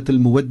صَلَاةَ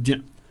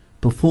الْمُوَدِّعِ.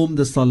 Perform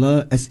the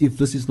salah as if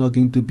this is not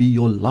going to be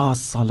your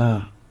last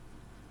salah.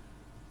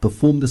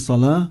 Perform the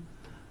salah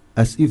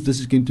as if this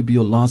is going to be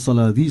your last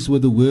salah. These were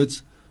the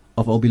words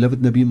of our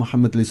beloved Nabi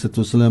Muhammad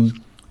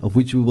ﷺ, of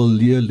which we will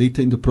hear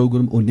later in the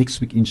program or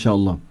next week,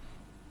 inshallah.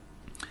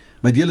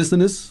 My dear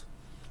listeners,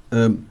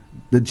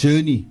 the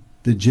journey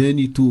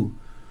to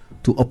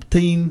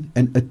obtain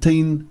and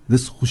attain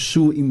this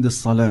khushu in the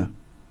salah,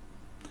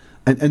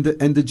 and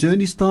the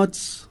journey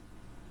starts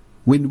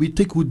when we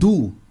take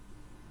wudu.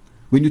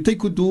 When you take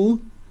wudu,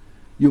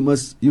 you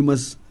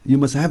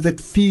must have that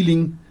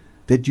feeling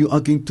that you are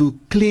going to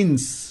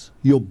cleanse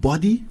your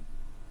body,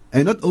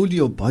 and not only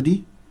your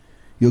body,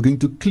 you're going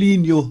to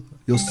clean your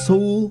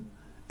soul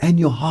and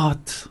your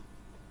heart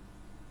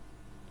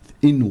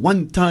in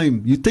one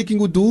time. You're taking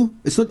wudu.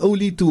 It's not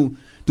only to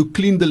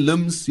clean the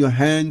limbs, your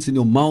hands and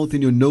your mouth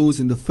and your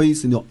nose and the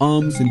face and your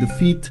arms and the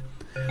feet.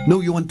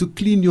 No, you want to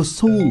clean your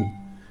soul.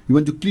 You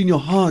want to clean your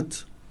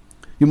heart.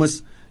 You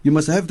must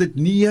have that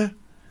niyyah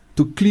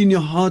to clean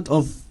your heart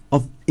of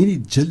any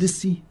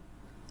jealousy,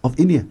 of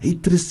any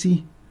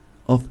hatred,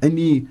 of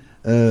any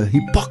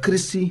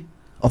hypocrisy,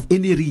 of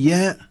any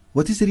riya.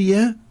 What is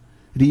riya?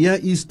 Riya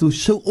is to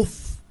show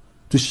off,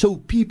 to show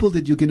people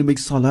that you're going to make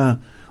salah.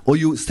 Or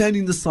you stand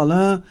in the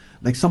salah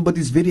like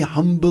somebody's very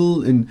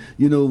humble and,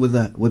 with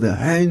the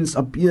hands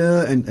up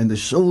here and the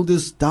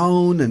shoulders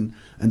down and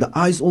the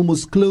eyes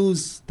almost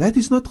closed. That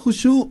is not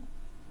khushu.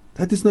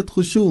 That is not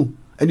khushu.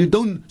 And you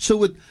don't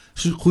show it.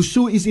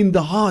 Khushu is in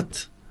the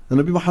heart. The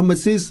Nabi Muhammad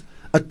says,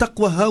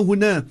 At-taqwa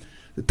ha-huna.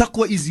 The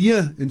taqwa is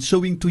here, and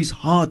showing to his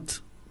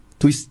heart,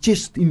 to his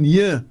chest in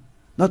here,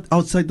 not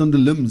outside on the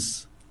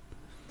limbs.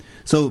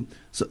 So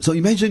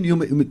imagine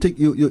you take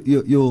your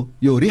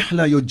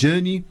rihla, your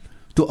journey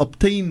to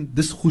obtain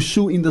this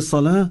khushu in the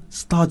salah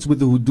starts with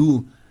the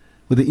wudu,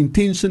 with the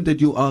intention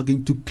that you are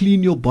going to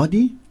clean your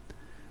body,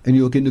 and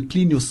you're going to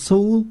clean your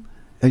soul,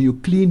 and you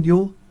clean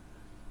your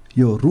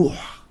ruh,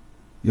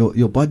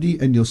 your body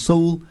and your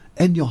soul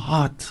and your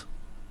heart.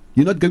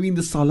 You're not going in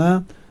the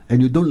salah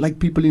and you don't like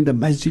people in the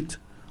masjid,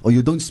 or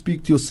you don't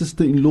speak to your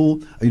sister-in-law,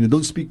 and you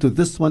don't speak to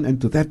this one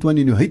and to that one,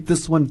 and you hate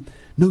this one.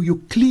 No,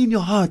 you clean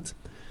your heart.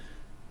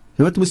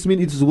 You know what,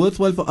 Muslimin, it is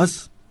worthwhile for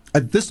us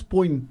at this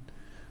point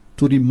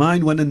to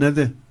remind one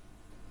another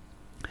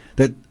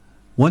that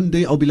one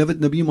day our beloved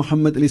Nabi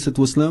Muhammad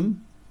ﷺ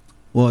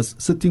was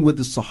sitting with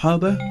the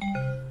Sahaba,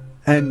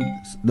 and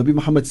Nabi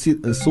Muhammad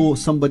saw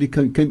somebody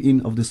came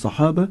in of the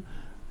Sahaba,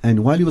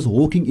 and while he was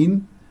walking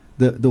in,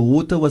 the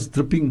water was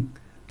dripping.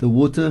 The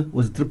water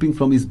was dripping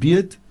from his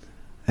beard,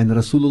 and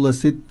Rasulullah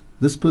said,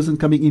 this person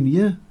coming in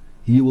here,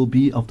 he will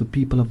be of the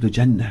people of the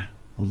Jannah.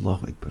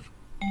 Allahu Akbar.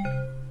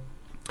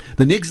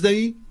 The next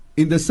day,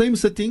 in the same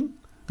setting,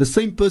 the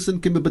same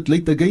person came a bit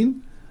late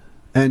again,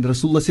 and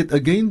Rasulullah said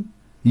again,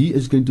 he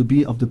is going to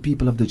be of the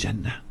people of the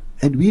Jannah.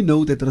 And we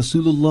know that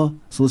Rasulullah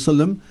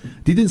ﷺ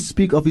didn't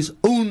speak of his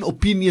own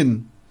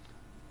opinion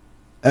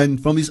and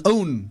from his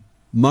own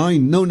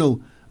mind.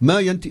 No.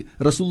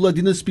 Rasulullah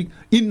didn't speak.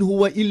 In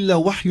huwa illa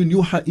wahyun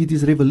yuha. It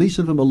is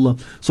revelation from Allah.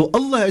 So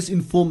Allah has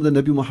informed the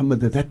Nabi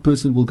Muhammad that that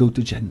person will go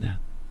to Jannah,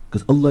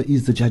 because Allah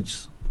is the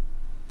judge.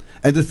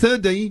 And the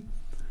third day,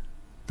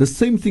 the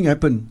same thing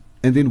happened.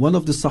 And then one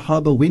of the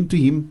Sahaba went to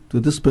him, to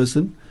this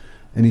person,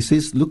 and he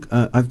says, look,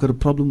 I've got a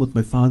problem with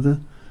my father.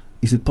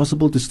 Is it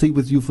possible to stay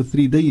with you for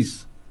 3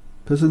 days?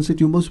 Person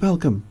said, you're most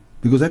welcome,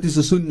 because that is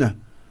the sunnah.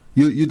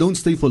 You don't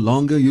stay for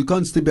longer. You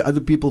can't stay by other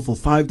people for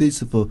 5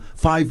 days, for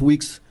 5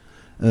 weeks.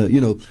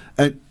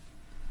 And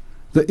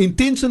the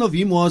intention of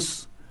him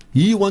was,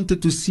 he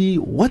wanted to see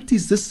what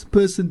is this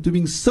person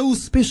doing so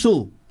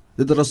special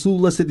that the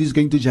Rasulullah said he's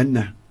going to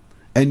Jannah.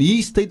 And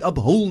he stayed up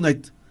whole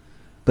night.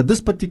 But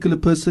this particular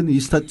person, he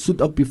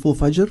stood up before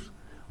Fajr,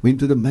 went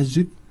to the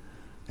masjid,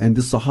 and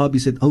the Sahabi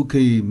said,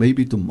 okay,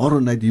 maybe tomorrow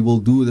night he will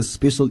do the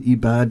special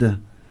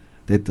ibadah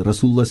that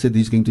Rasulullah said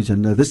he's going to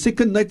Jannah. The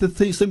second night, the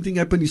same thing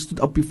happened. He stood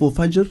up before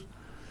Fajr.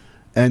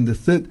 And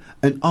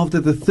after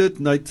the third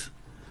night,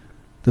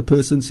 the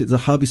person said, the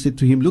Sahabi said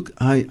to him, look,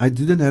 I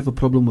didn't have a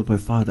problem with my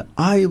father.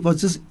 I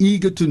was just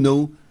eager to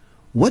know,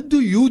 what do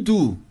you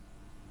do?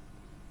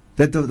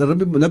 That the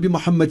Nabi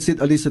Muhammad said,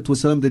 alayhi salatu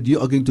wasalam, that you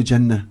are going to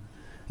Jannah.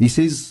 He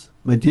says,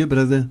 my dear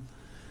brother,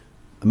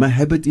 my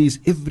habit is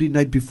every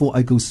night before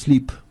I go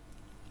sleep,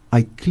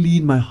 I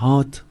clean my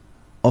heart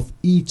of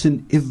each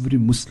and every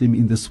Muslim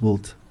in this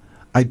world.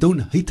 I don't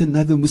hate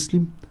another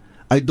Muslim.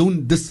 I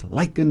don't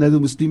dislike another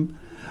Muslim.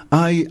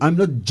 I'm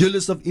not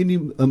jealous of any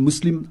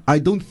Muslim. I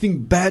don't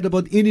think bad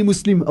about any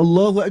Muslim.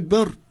 Allahu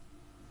Akbar.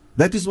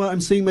 That is why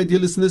I'm saying, my dear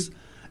listeners,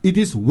 it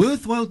is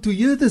worthwhile to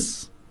hear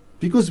this,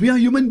 because we are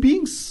human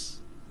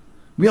beings.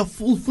 We are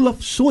full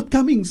of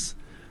shortcomings,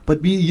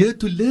 but we are here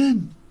to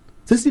learn.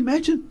 Just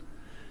imagine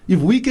if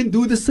we can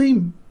do the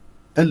same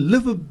and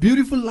live a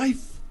beautiful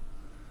life.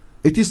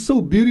 It is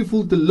so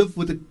beautiful to live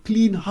with a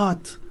clean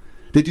heart,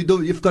 that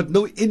you've got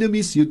no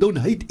enemies, you don't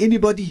hate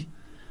anybody.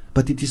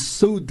 But it is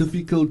so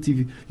difficult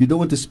if you don't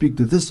want to speak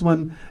to this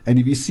one, and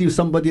if you see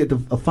somebody at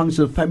a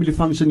function, a family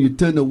function, you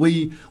turn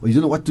away, or you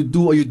don't know what to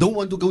do, or you don't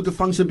want to go to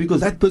function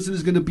because that person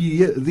is going to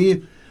be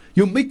there.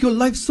 You make your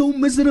life so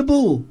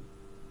miserable.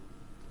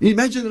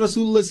 Imagine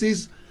Rasulullah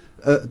says,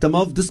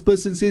 this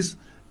person says,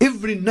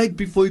 every night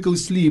before he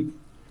goes to sleep,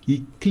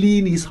 he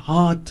clean his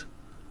heart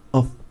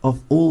of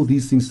all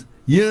these things.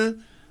 Here,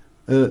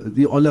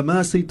 the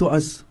ulama say to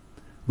us,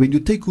 when you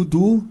take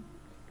wudu,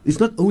 it's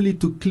not only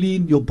to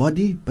clean your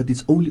body, but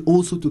it's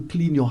also to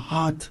clean your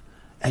heart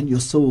and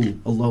your soul.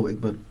 Allahu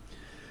Akbar.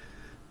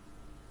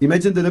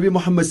 Imagine the Nabi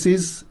Muhammad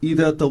says,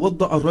 إِذَا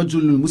تَوَضَّعَ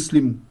الرَّجُلُ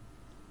الْمُسْلِمِ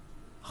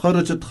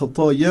خَرَجَتْ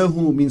خَطَايَاهُ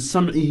مِنْ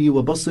سَمْعِهِ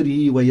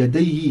وَبَصَرِهِ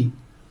وَيَدَيْهِ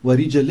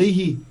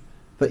وَرِجَلَيْهِ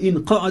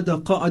فَإِنْ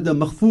قَعَدَ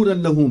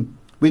مَغْفُورًا لَهُ.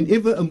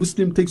 Whenever a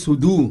Muslim takes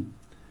wudu,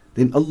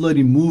 then Allah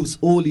removes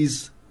all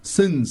his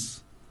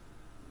sins.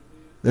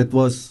 That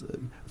was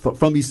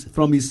from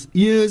his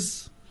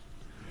ears,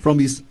 from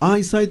his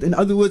eyesight. In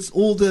other words,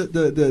 all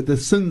the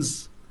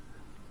sins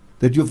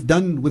that you've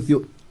done with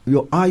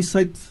your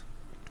eyesight,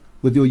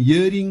 with your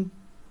hearing,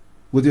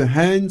 with your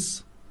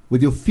hands,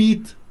 with your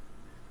feet,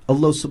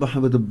 Allah subhanahu wa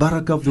ta'ala, the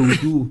barakah of the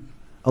wudu,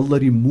 Allah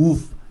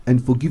remove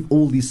and forgive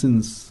all these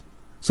sins.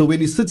 So when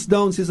he sits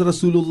down, says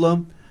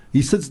Rasulullah,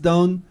 he sits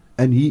down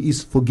and he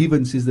is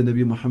forgiven, says the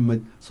Nabi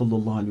Muhammad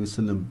sallallahu alayhi wa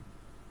sallam.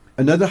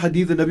 Another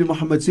hadith, the Nabi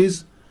Muhammad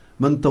says,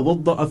 من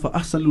توضأ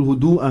فأحسن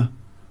الهدوء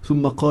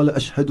ثم قال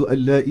أشهد أن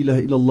لا إله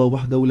إلا الله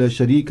وحده لا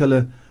شريك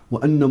له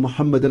وأن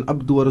محمدا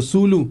عبده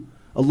ورسوله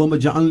اللهم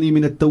اجعلني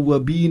من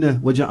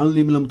التوابين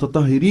واجعلني من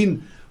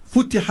المتطهرين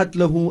فتحت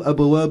له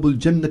أبواب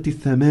الجنة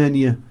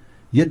الثمانية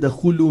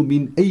يدخل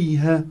من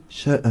أيها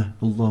شاء.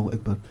 Allahu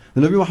Akbar.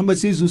 The Nabi Muhammad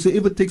says,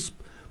 whosoever takes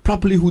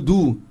properly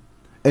wudu,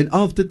 and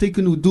after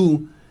taking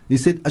wudu, he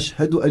said,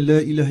 أشهد أن لا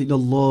إله إلا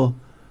الله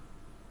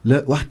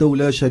وحده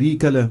لا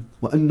شريك له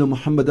وأن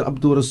محمدا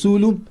عبده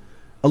ورسوله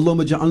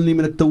اللهم اجعلني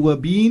من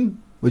التوابين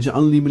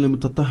وَجَعَلْنِي مِنَ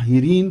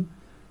الْمُتَطَهِّرِينَ.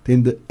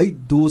 Then the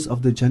 8 doors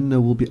of the Jannah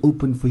will be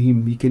open for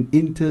him. He can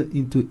enter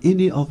into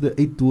any of the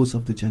 8 doors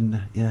of the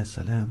Jannah. Ya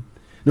salam.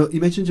 Now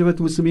imagine, Jamaat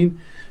Muslimin,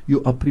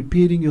 you are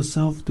preparing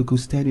yourself to go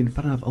stand in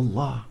front of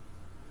Allah,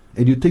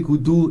 and you take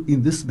wudu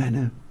in this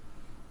manner.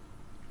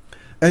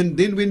 And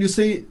then when you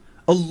say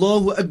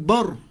Allahu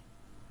Akbar,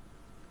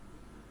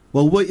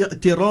 وَهُوَ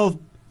اِعْتِرَافٌ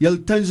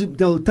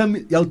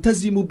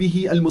يلتزم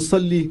به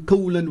المصلي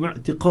قولا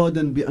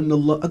واعتقادا بأن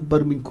الله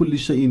أكبر من كل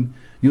شيء.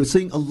 You're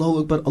saying Allahu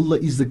Akbar, Allah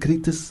is the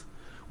greatest,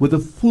 with a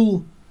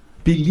full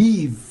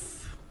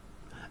belief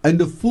and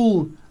a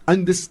full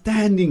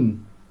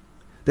understanding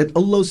that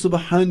Allah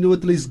subhanahu wa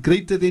ta'ala is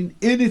greater than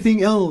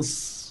anything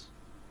else.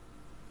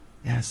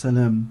 Ya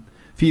salam.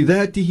 في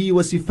ذاته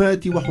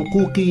وصفاته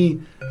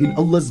وحقوقه, in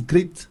Allah's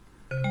great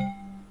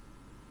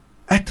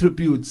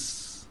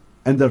attributes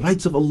and the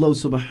rights of Allah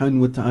subhanahu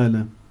wa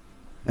ta'ala.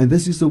 And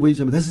this is the way,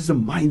 this is a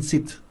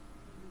mindset.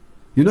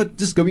 You're not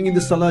just going in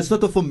the salah, it's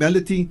not a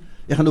formality.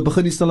 Ek gaan nou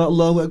begin die salah,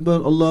 Allahu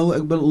Akbar, Allahu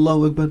Akbar,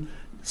 Allahu Akbar.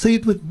 Say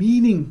it with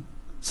meaning,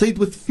 say it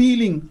with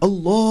feeling.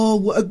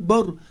 Allahu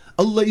Akbar,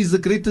 Allah is the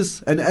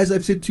greatest. And as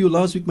I've said to you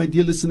last week, my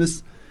dear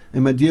listeners,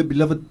 and my dear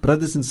beloved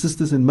brothers and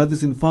sisters and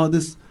mothers and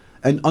fathers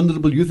and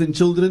honorable youth and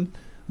children,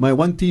 my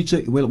one teacher,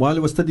 while I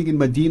was studying in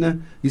Medina,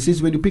 he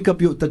says, when you pick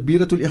up your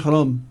takbiratul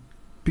ihram,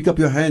 pick up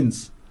your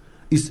hands,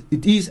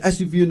 it is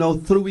as if you're now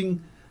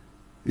throwing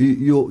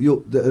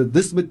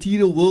this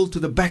material world to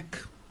the back,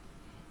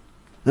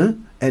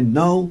 and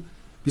now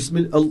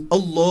Bismillah,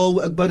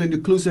 Allahu Akbar, and you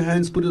close your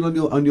hands, put it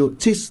on your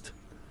chest,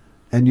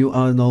 and you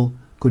are now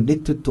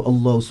connected to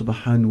Allah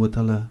subhanahu wa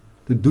ta'ala.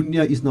 The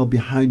dunya is now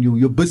behind you.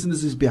 Your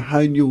business is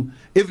behind you.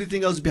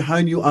 Everything else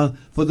behind you are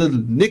for the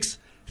next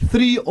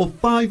 3 or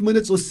 5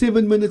 minutes or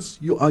 7 minutes.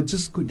 You are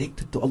just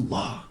connected to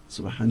Allah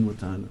subhanahu wa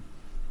ta'ala.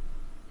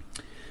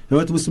 You know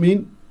what this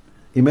means?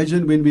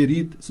 Imagine when we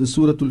read the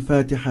Surah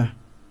Al-Fatiha.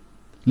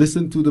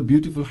 Listen to the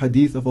beautiful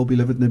hadith of our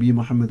beloved Nabi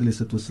Muhammad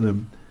alayhi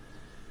wasallam.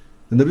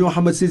 The Nabi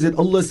Muhammad says that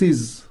Allah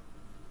says,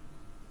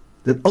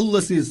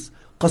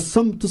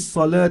 قَسَّمْتُ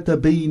الصَّلَاةَ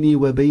بَيْنِي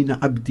وَبَيْنَ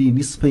عَبْدِي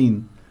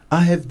نِصْفَيْنِ.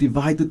 I have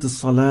divided the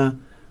salah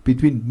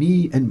between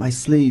me and my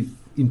slave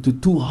into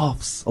 2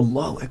 halves.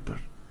 Allahu Akbar.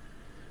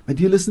 My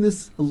dear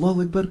listeners,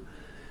 Allahu Akbar.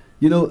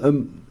 You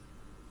know,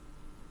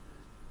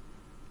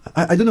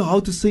 I don't know how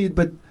to say it,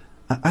 but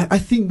I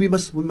think we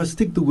must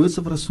take the words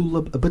of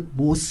Rasulullah a bit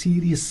more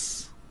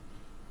serious.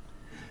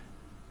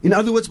 In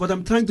other words, what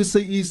I'm trying to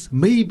say is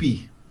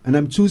maybe, and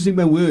I'm choosing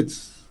my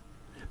words,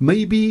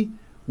 maybe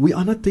we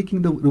are not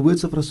taking the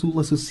words of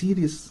Rasulullah so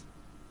serious.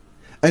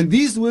 And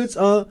these words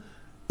are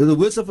the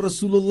words of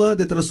Rasulullah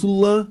that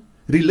Rasulullah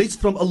relates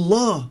from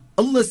Allah.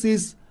 Allah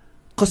says,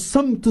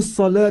 قَسَّمْتُ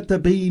الصَّلَاةَ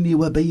بَيْنِي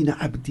وَبَيْنَ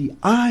عَبْدِي.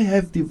 I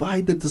have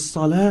divided the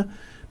salah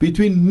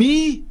between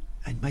me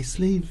and my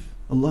slave.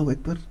 Allahu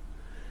Akbar.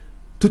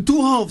 To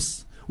 2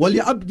 halves.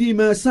 وَلِعَبْدِي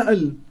مَا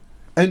سَأَلْ.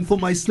 And for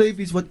my slave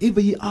is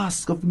whatever he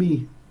asks of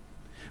me.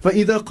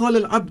 فَإِذَا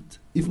قَالَ الْعَبْدِ.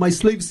 If my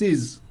slave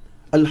says,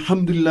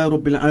 Alhamdulillah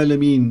Rabbil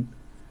Alameen,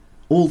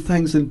 all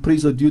thanks and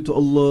praise are due to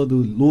Allah, the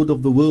Lord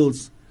of the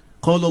worlds.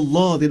 قال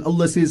Allah, then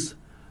Allah says,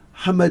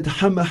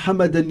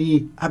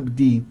 حمدني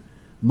عبدي.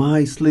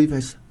 My slave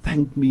has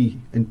thanked me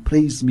and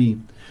praised me.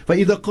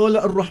 فَإِذَا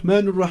قَالَ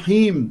الرَّحْمَنُ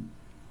الرَّحِيمُ.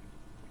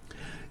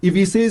 If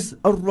he says,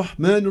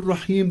 Ar-Rahman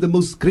Ar-Rahim, the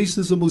most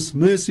gracious, the most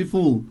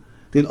merciful,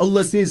 then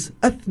Allah says,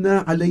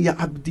 Athna alayya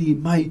abdi.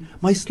 My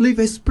slave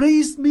has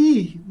praised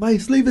me. My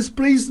slave has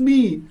praised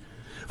me.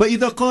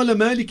 فَإِذَا قَالَ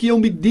مَالِكِ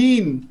يَوْمِ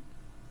الدِّينِ.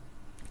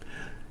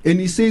 And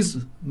he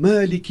says,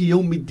 Maliki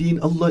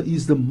Yawmiddin, Allah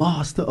is the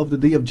master of the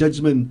day of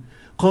judgment.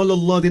 Qala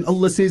Allah, then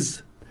Allah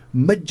says,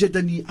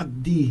 Majjadani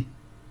abdi.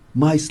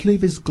 My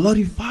slave has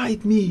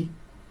glorified me.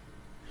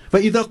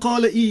 فَإِذَا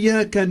قَالَ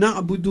إِيَّاكَ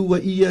نَعْبُدُ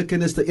وَإِيَّاكَ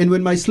نَسْتَعِينُ. And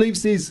when my slave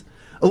says,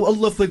 Oh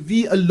Allah, for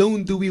thee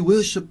alone do we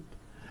worship,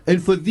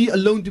 and for thee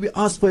alone do we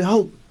ask for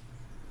help.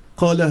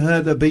 قَالَ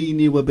هَذَا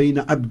بَيْنِي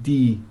وَبَيْنَ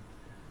عَبْدِي.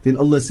 Then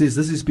Allah says,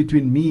 this is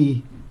between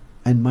me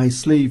and my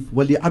slave.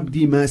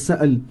 وَلِعَبْدِي مَا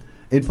سَأَلْ.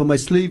 And for my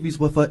slave is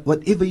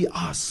whatever he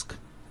asks.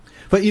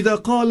 فَإِذَا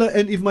قَالَ.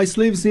 And if my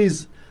slave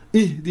says,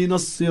 اهدنا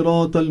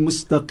الصراط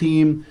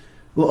المستقيم.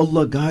 Oh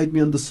Allah, guide me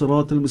on the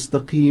Sirat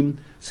al-Mustaqim.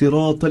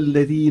 Sirat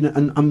al-Ladhina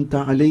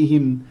an'amta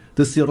alayhim.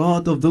 The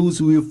Sirat of those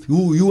who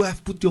you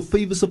have put your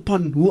favors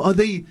upon. Who are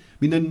they?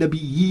 Min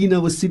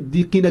al-Nabiyyina wa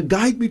Siddiqina.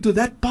 Guide me to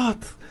that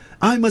path.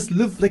 I must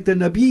live like the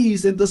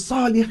Nabis and the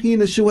Salihin,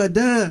 the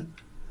Shuhada,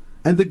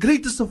 and the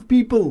greatest of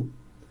people.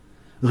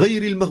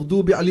 غير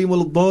المغضوب عليهم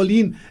ولا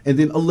الضالين. And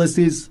then Allah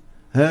says,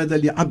 هذا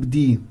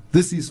لعبدي.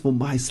 This is for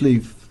my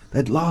slave.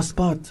 That last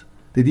part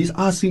that he's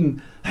asking,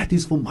 that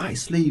is for my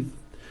slave.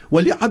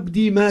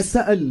 وَلِعَبْدِي مَا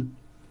سَأَلْ.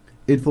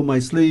 And for my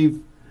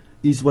slave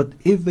is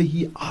whatever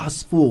he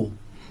asks for,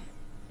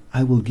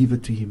 I will give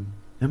it to him.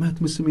 Amat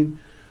Muslimin.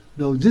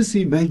 Now just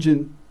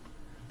imagine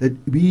that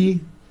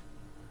we,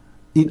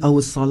 in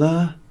our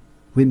salah,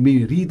 when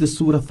we read the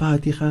Surah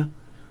Fatiha,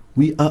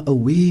 we are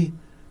aware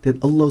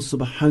that Allah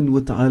subhanahu wa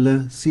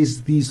ta'ala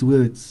says these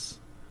words.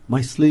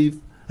 My slave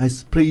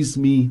has praised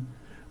me.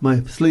 My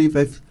slave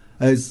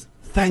has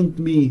thanked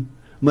me.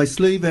 My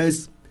slave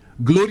has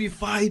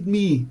glorified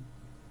me.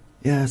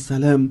 Ya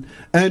salam.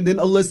 And then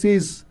Allah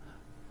says,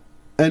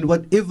 and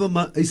whatever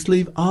my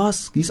slave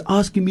asks, he's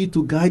asking me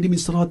to guide him in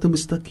Sirat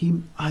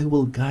al-Mustaqim, I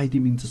will guide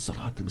him into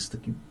Sirat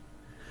al-Mustaqim.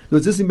 Now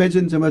just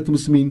imagine, Jama'at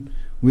Muslimin,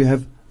 we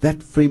have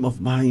that frame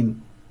of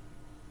mind.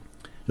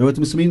 Jama'at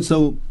Muslimin,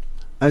 so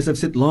as I've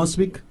said last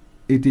week,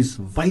 it is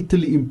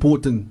vitally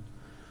important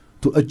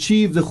to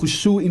achieve the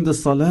khushu in the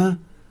salah,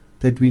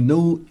 that we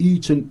know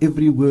each and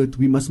every word.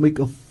 We must make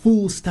a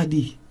full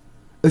study,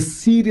 a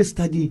serious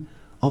study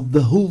of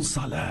the whole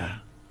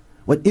salah.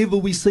 Whatever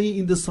we say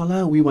in the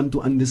salah, we want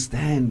to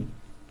understand.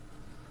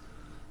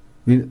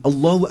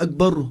 Allahu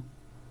Akbar,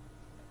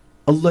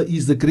 Allah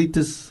is the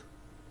greatest.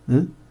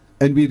 And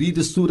we read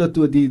the surah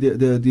to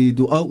the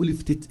dua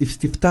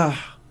ul-istiftah.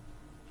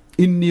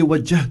 Inni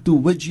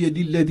wajjahtu wajhiya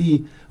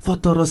lilladhi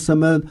fatara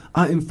samad.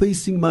 I am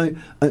facing my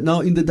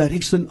now in the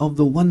direction of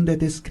the one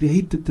that has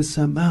created the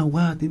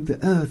samawat, in the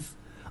earth.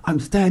 I'm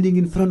standing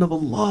in front of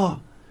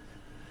Allah.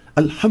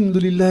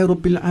 Alhamdulillah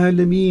Rabbil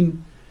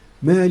Alameen.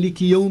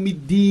 Maliki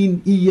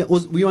Yawmiddin.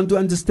 We want to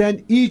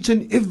understand each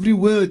and every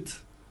word.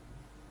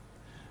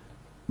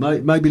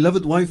 My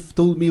beloved wife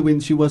told me when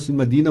she was in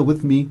Medina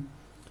with me,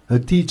 her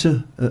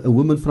teacher, a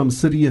woman from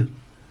Syria,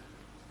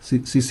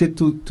 she said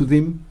to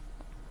them,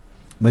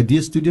 my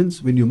dear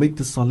students, when you make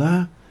the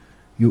salah,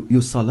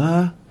 you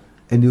salah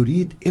and you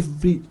read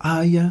every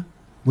ayah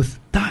with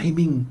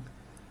timing.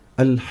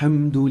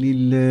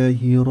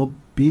 Alhamdulillahi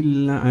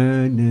Rabbil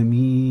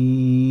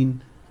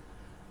Alameen.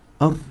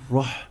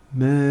 Ar-Rahman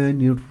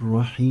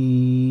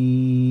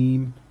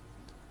Rahim.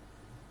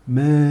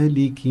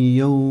 Maliki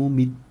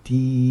Yawmiddin.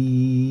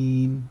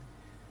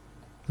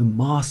 The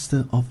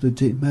master of the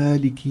day.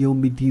 Maliki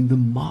Yawmiddin, the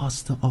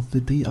master of the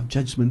day of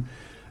judgment.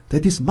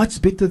 That is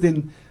much better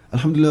than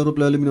Alhamdulillah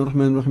Rabbil Alameen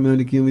Ar-Rahman Ar-Rahim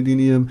Maliki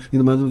Yawmiddin.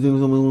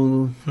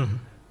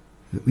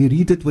 We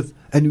read it with,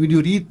 and when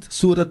you read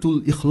Surah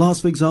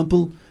Al-Ikhlas, for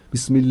example,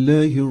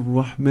 Bismillahir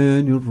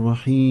Rahmanir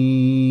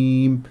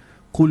Rahim.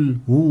 Qul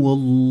huwa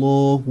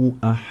Allahu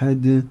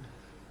ahad.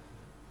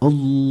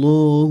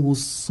 Allahu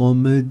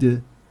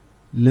samad.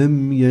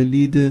 Lam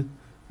yalid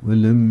wa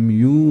lam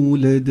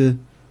yulad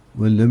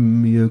wa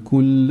lam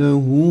yakun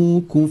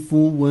lahu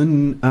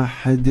kufuwan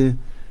ahad.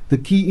 The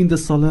key in the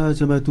Salah,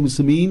 Jamaatul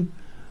Muslimin,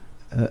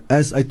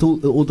 as I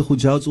told all the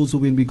Hujjats also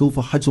when we go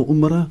for Hajj or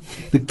Umrah,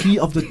 the key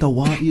of the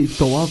tawaf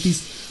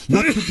is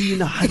not to be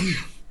in a hurry.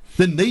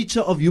 The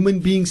nature of human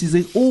beings is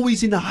they're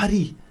always in a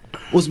hurry.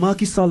 Ons maak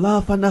die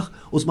Salah vandag,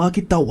 ons maak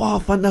die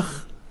tawaf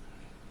vandag.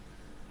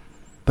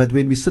 But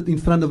when we sit in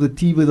front of the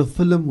TV with a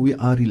film, we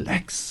are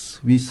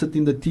relaxed. We sit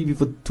in the TV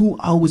for 2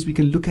 hours, we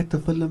can look at the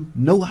film,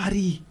 no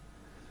hurry.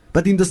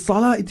 But in the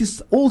Salah, it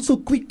is also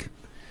quick.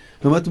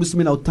 No matter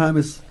what, our time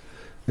is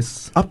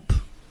up.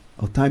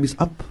 Our time is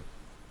up.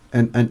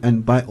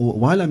 And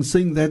while I'm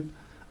saying that,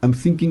 I'm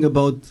thinking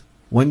about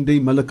one day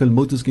Malak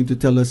al-Maut is going to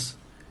tell us,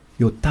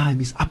 your time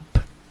is up.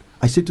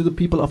 I said to the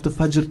people after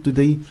Fajr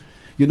today,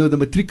 you know, the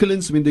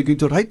matriculants, when they're going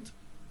to write,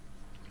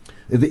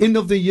 at the end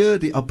of the year,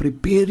 they are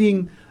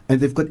preparing, and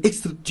they've got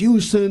extra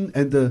tuition,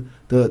 and the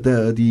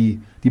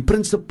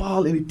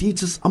principal and the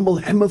teachers,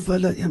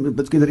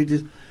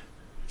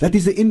 that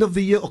is the end of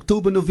the year,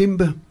 October,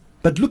 November.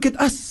 But look at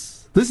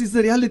us. This is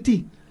the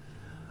reality.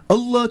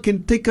 Allah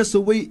can take us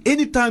away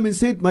anytime and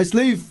say, my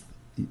slave,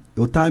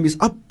 your time is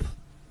up,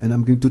 and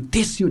I'm going to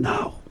test you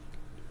now.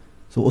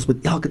 So ons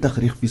moet elke dag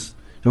reg wees.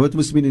 So what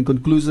must mean in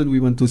conclusion, we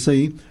want to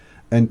say,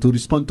 and to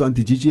respond to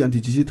Auntie Gigi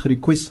het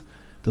gerequest,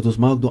 dat ons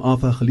maak dua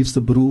vir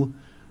geliefde broer,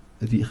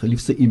 die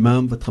geliefde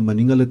imam wat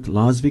gemaningel het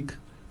laas week,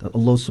 dat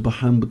Allah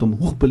subhanahu moet hom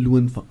hoog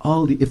beloon vir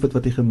al die effort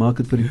wat hy gemaak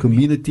het vir die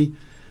community,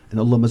 and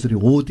Allah must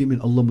reward him,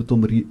 and Allah moet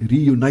hom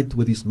reunite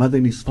with his mother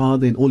and his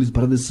father and all his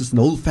brothers and sisters and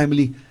the whole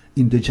family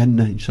in the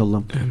Jannah,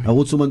 inshallah. I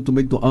also want to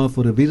make dua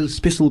for a very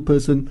special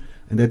person,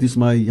 and that is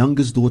my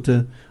youngest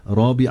daughter,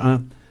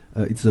 Rabi'a.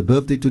 It's a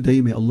birthday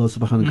today. May Allah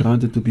subhanahu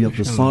grant it to be of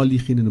the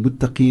salihin and the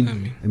muttaqeen,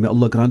 and may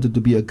Allah grant it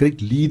to be a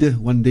great leader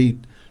one day.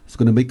 It's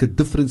going to make a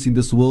difference in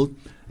this world.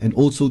 And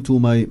also to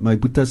my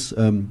Butta's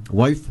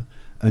wife,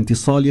 Auntie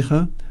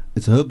Saliha.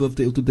 It's her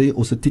birthday today.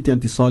 Also Titi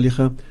Auntie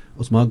Saliha.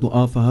 Ons maak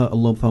dua vir haar.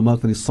 Allah vir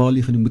maak van die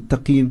salihin en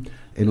muttaqeen.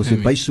 En ons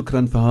het baie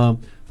shukran vir haar,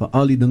 vir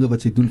al die dinge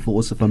wat sy doen vir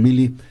ons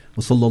familie.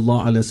 Wa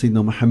sallallahu ala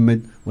sayyidina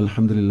Muhammad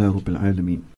walhamdulillahi rabbil alamin.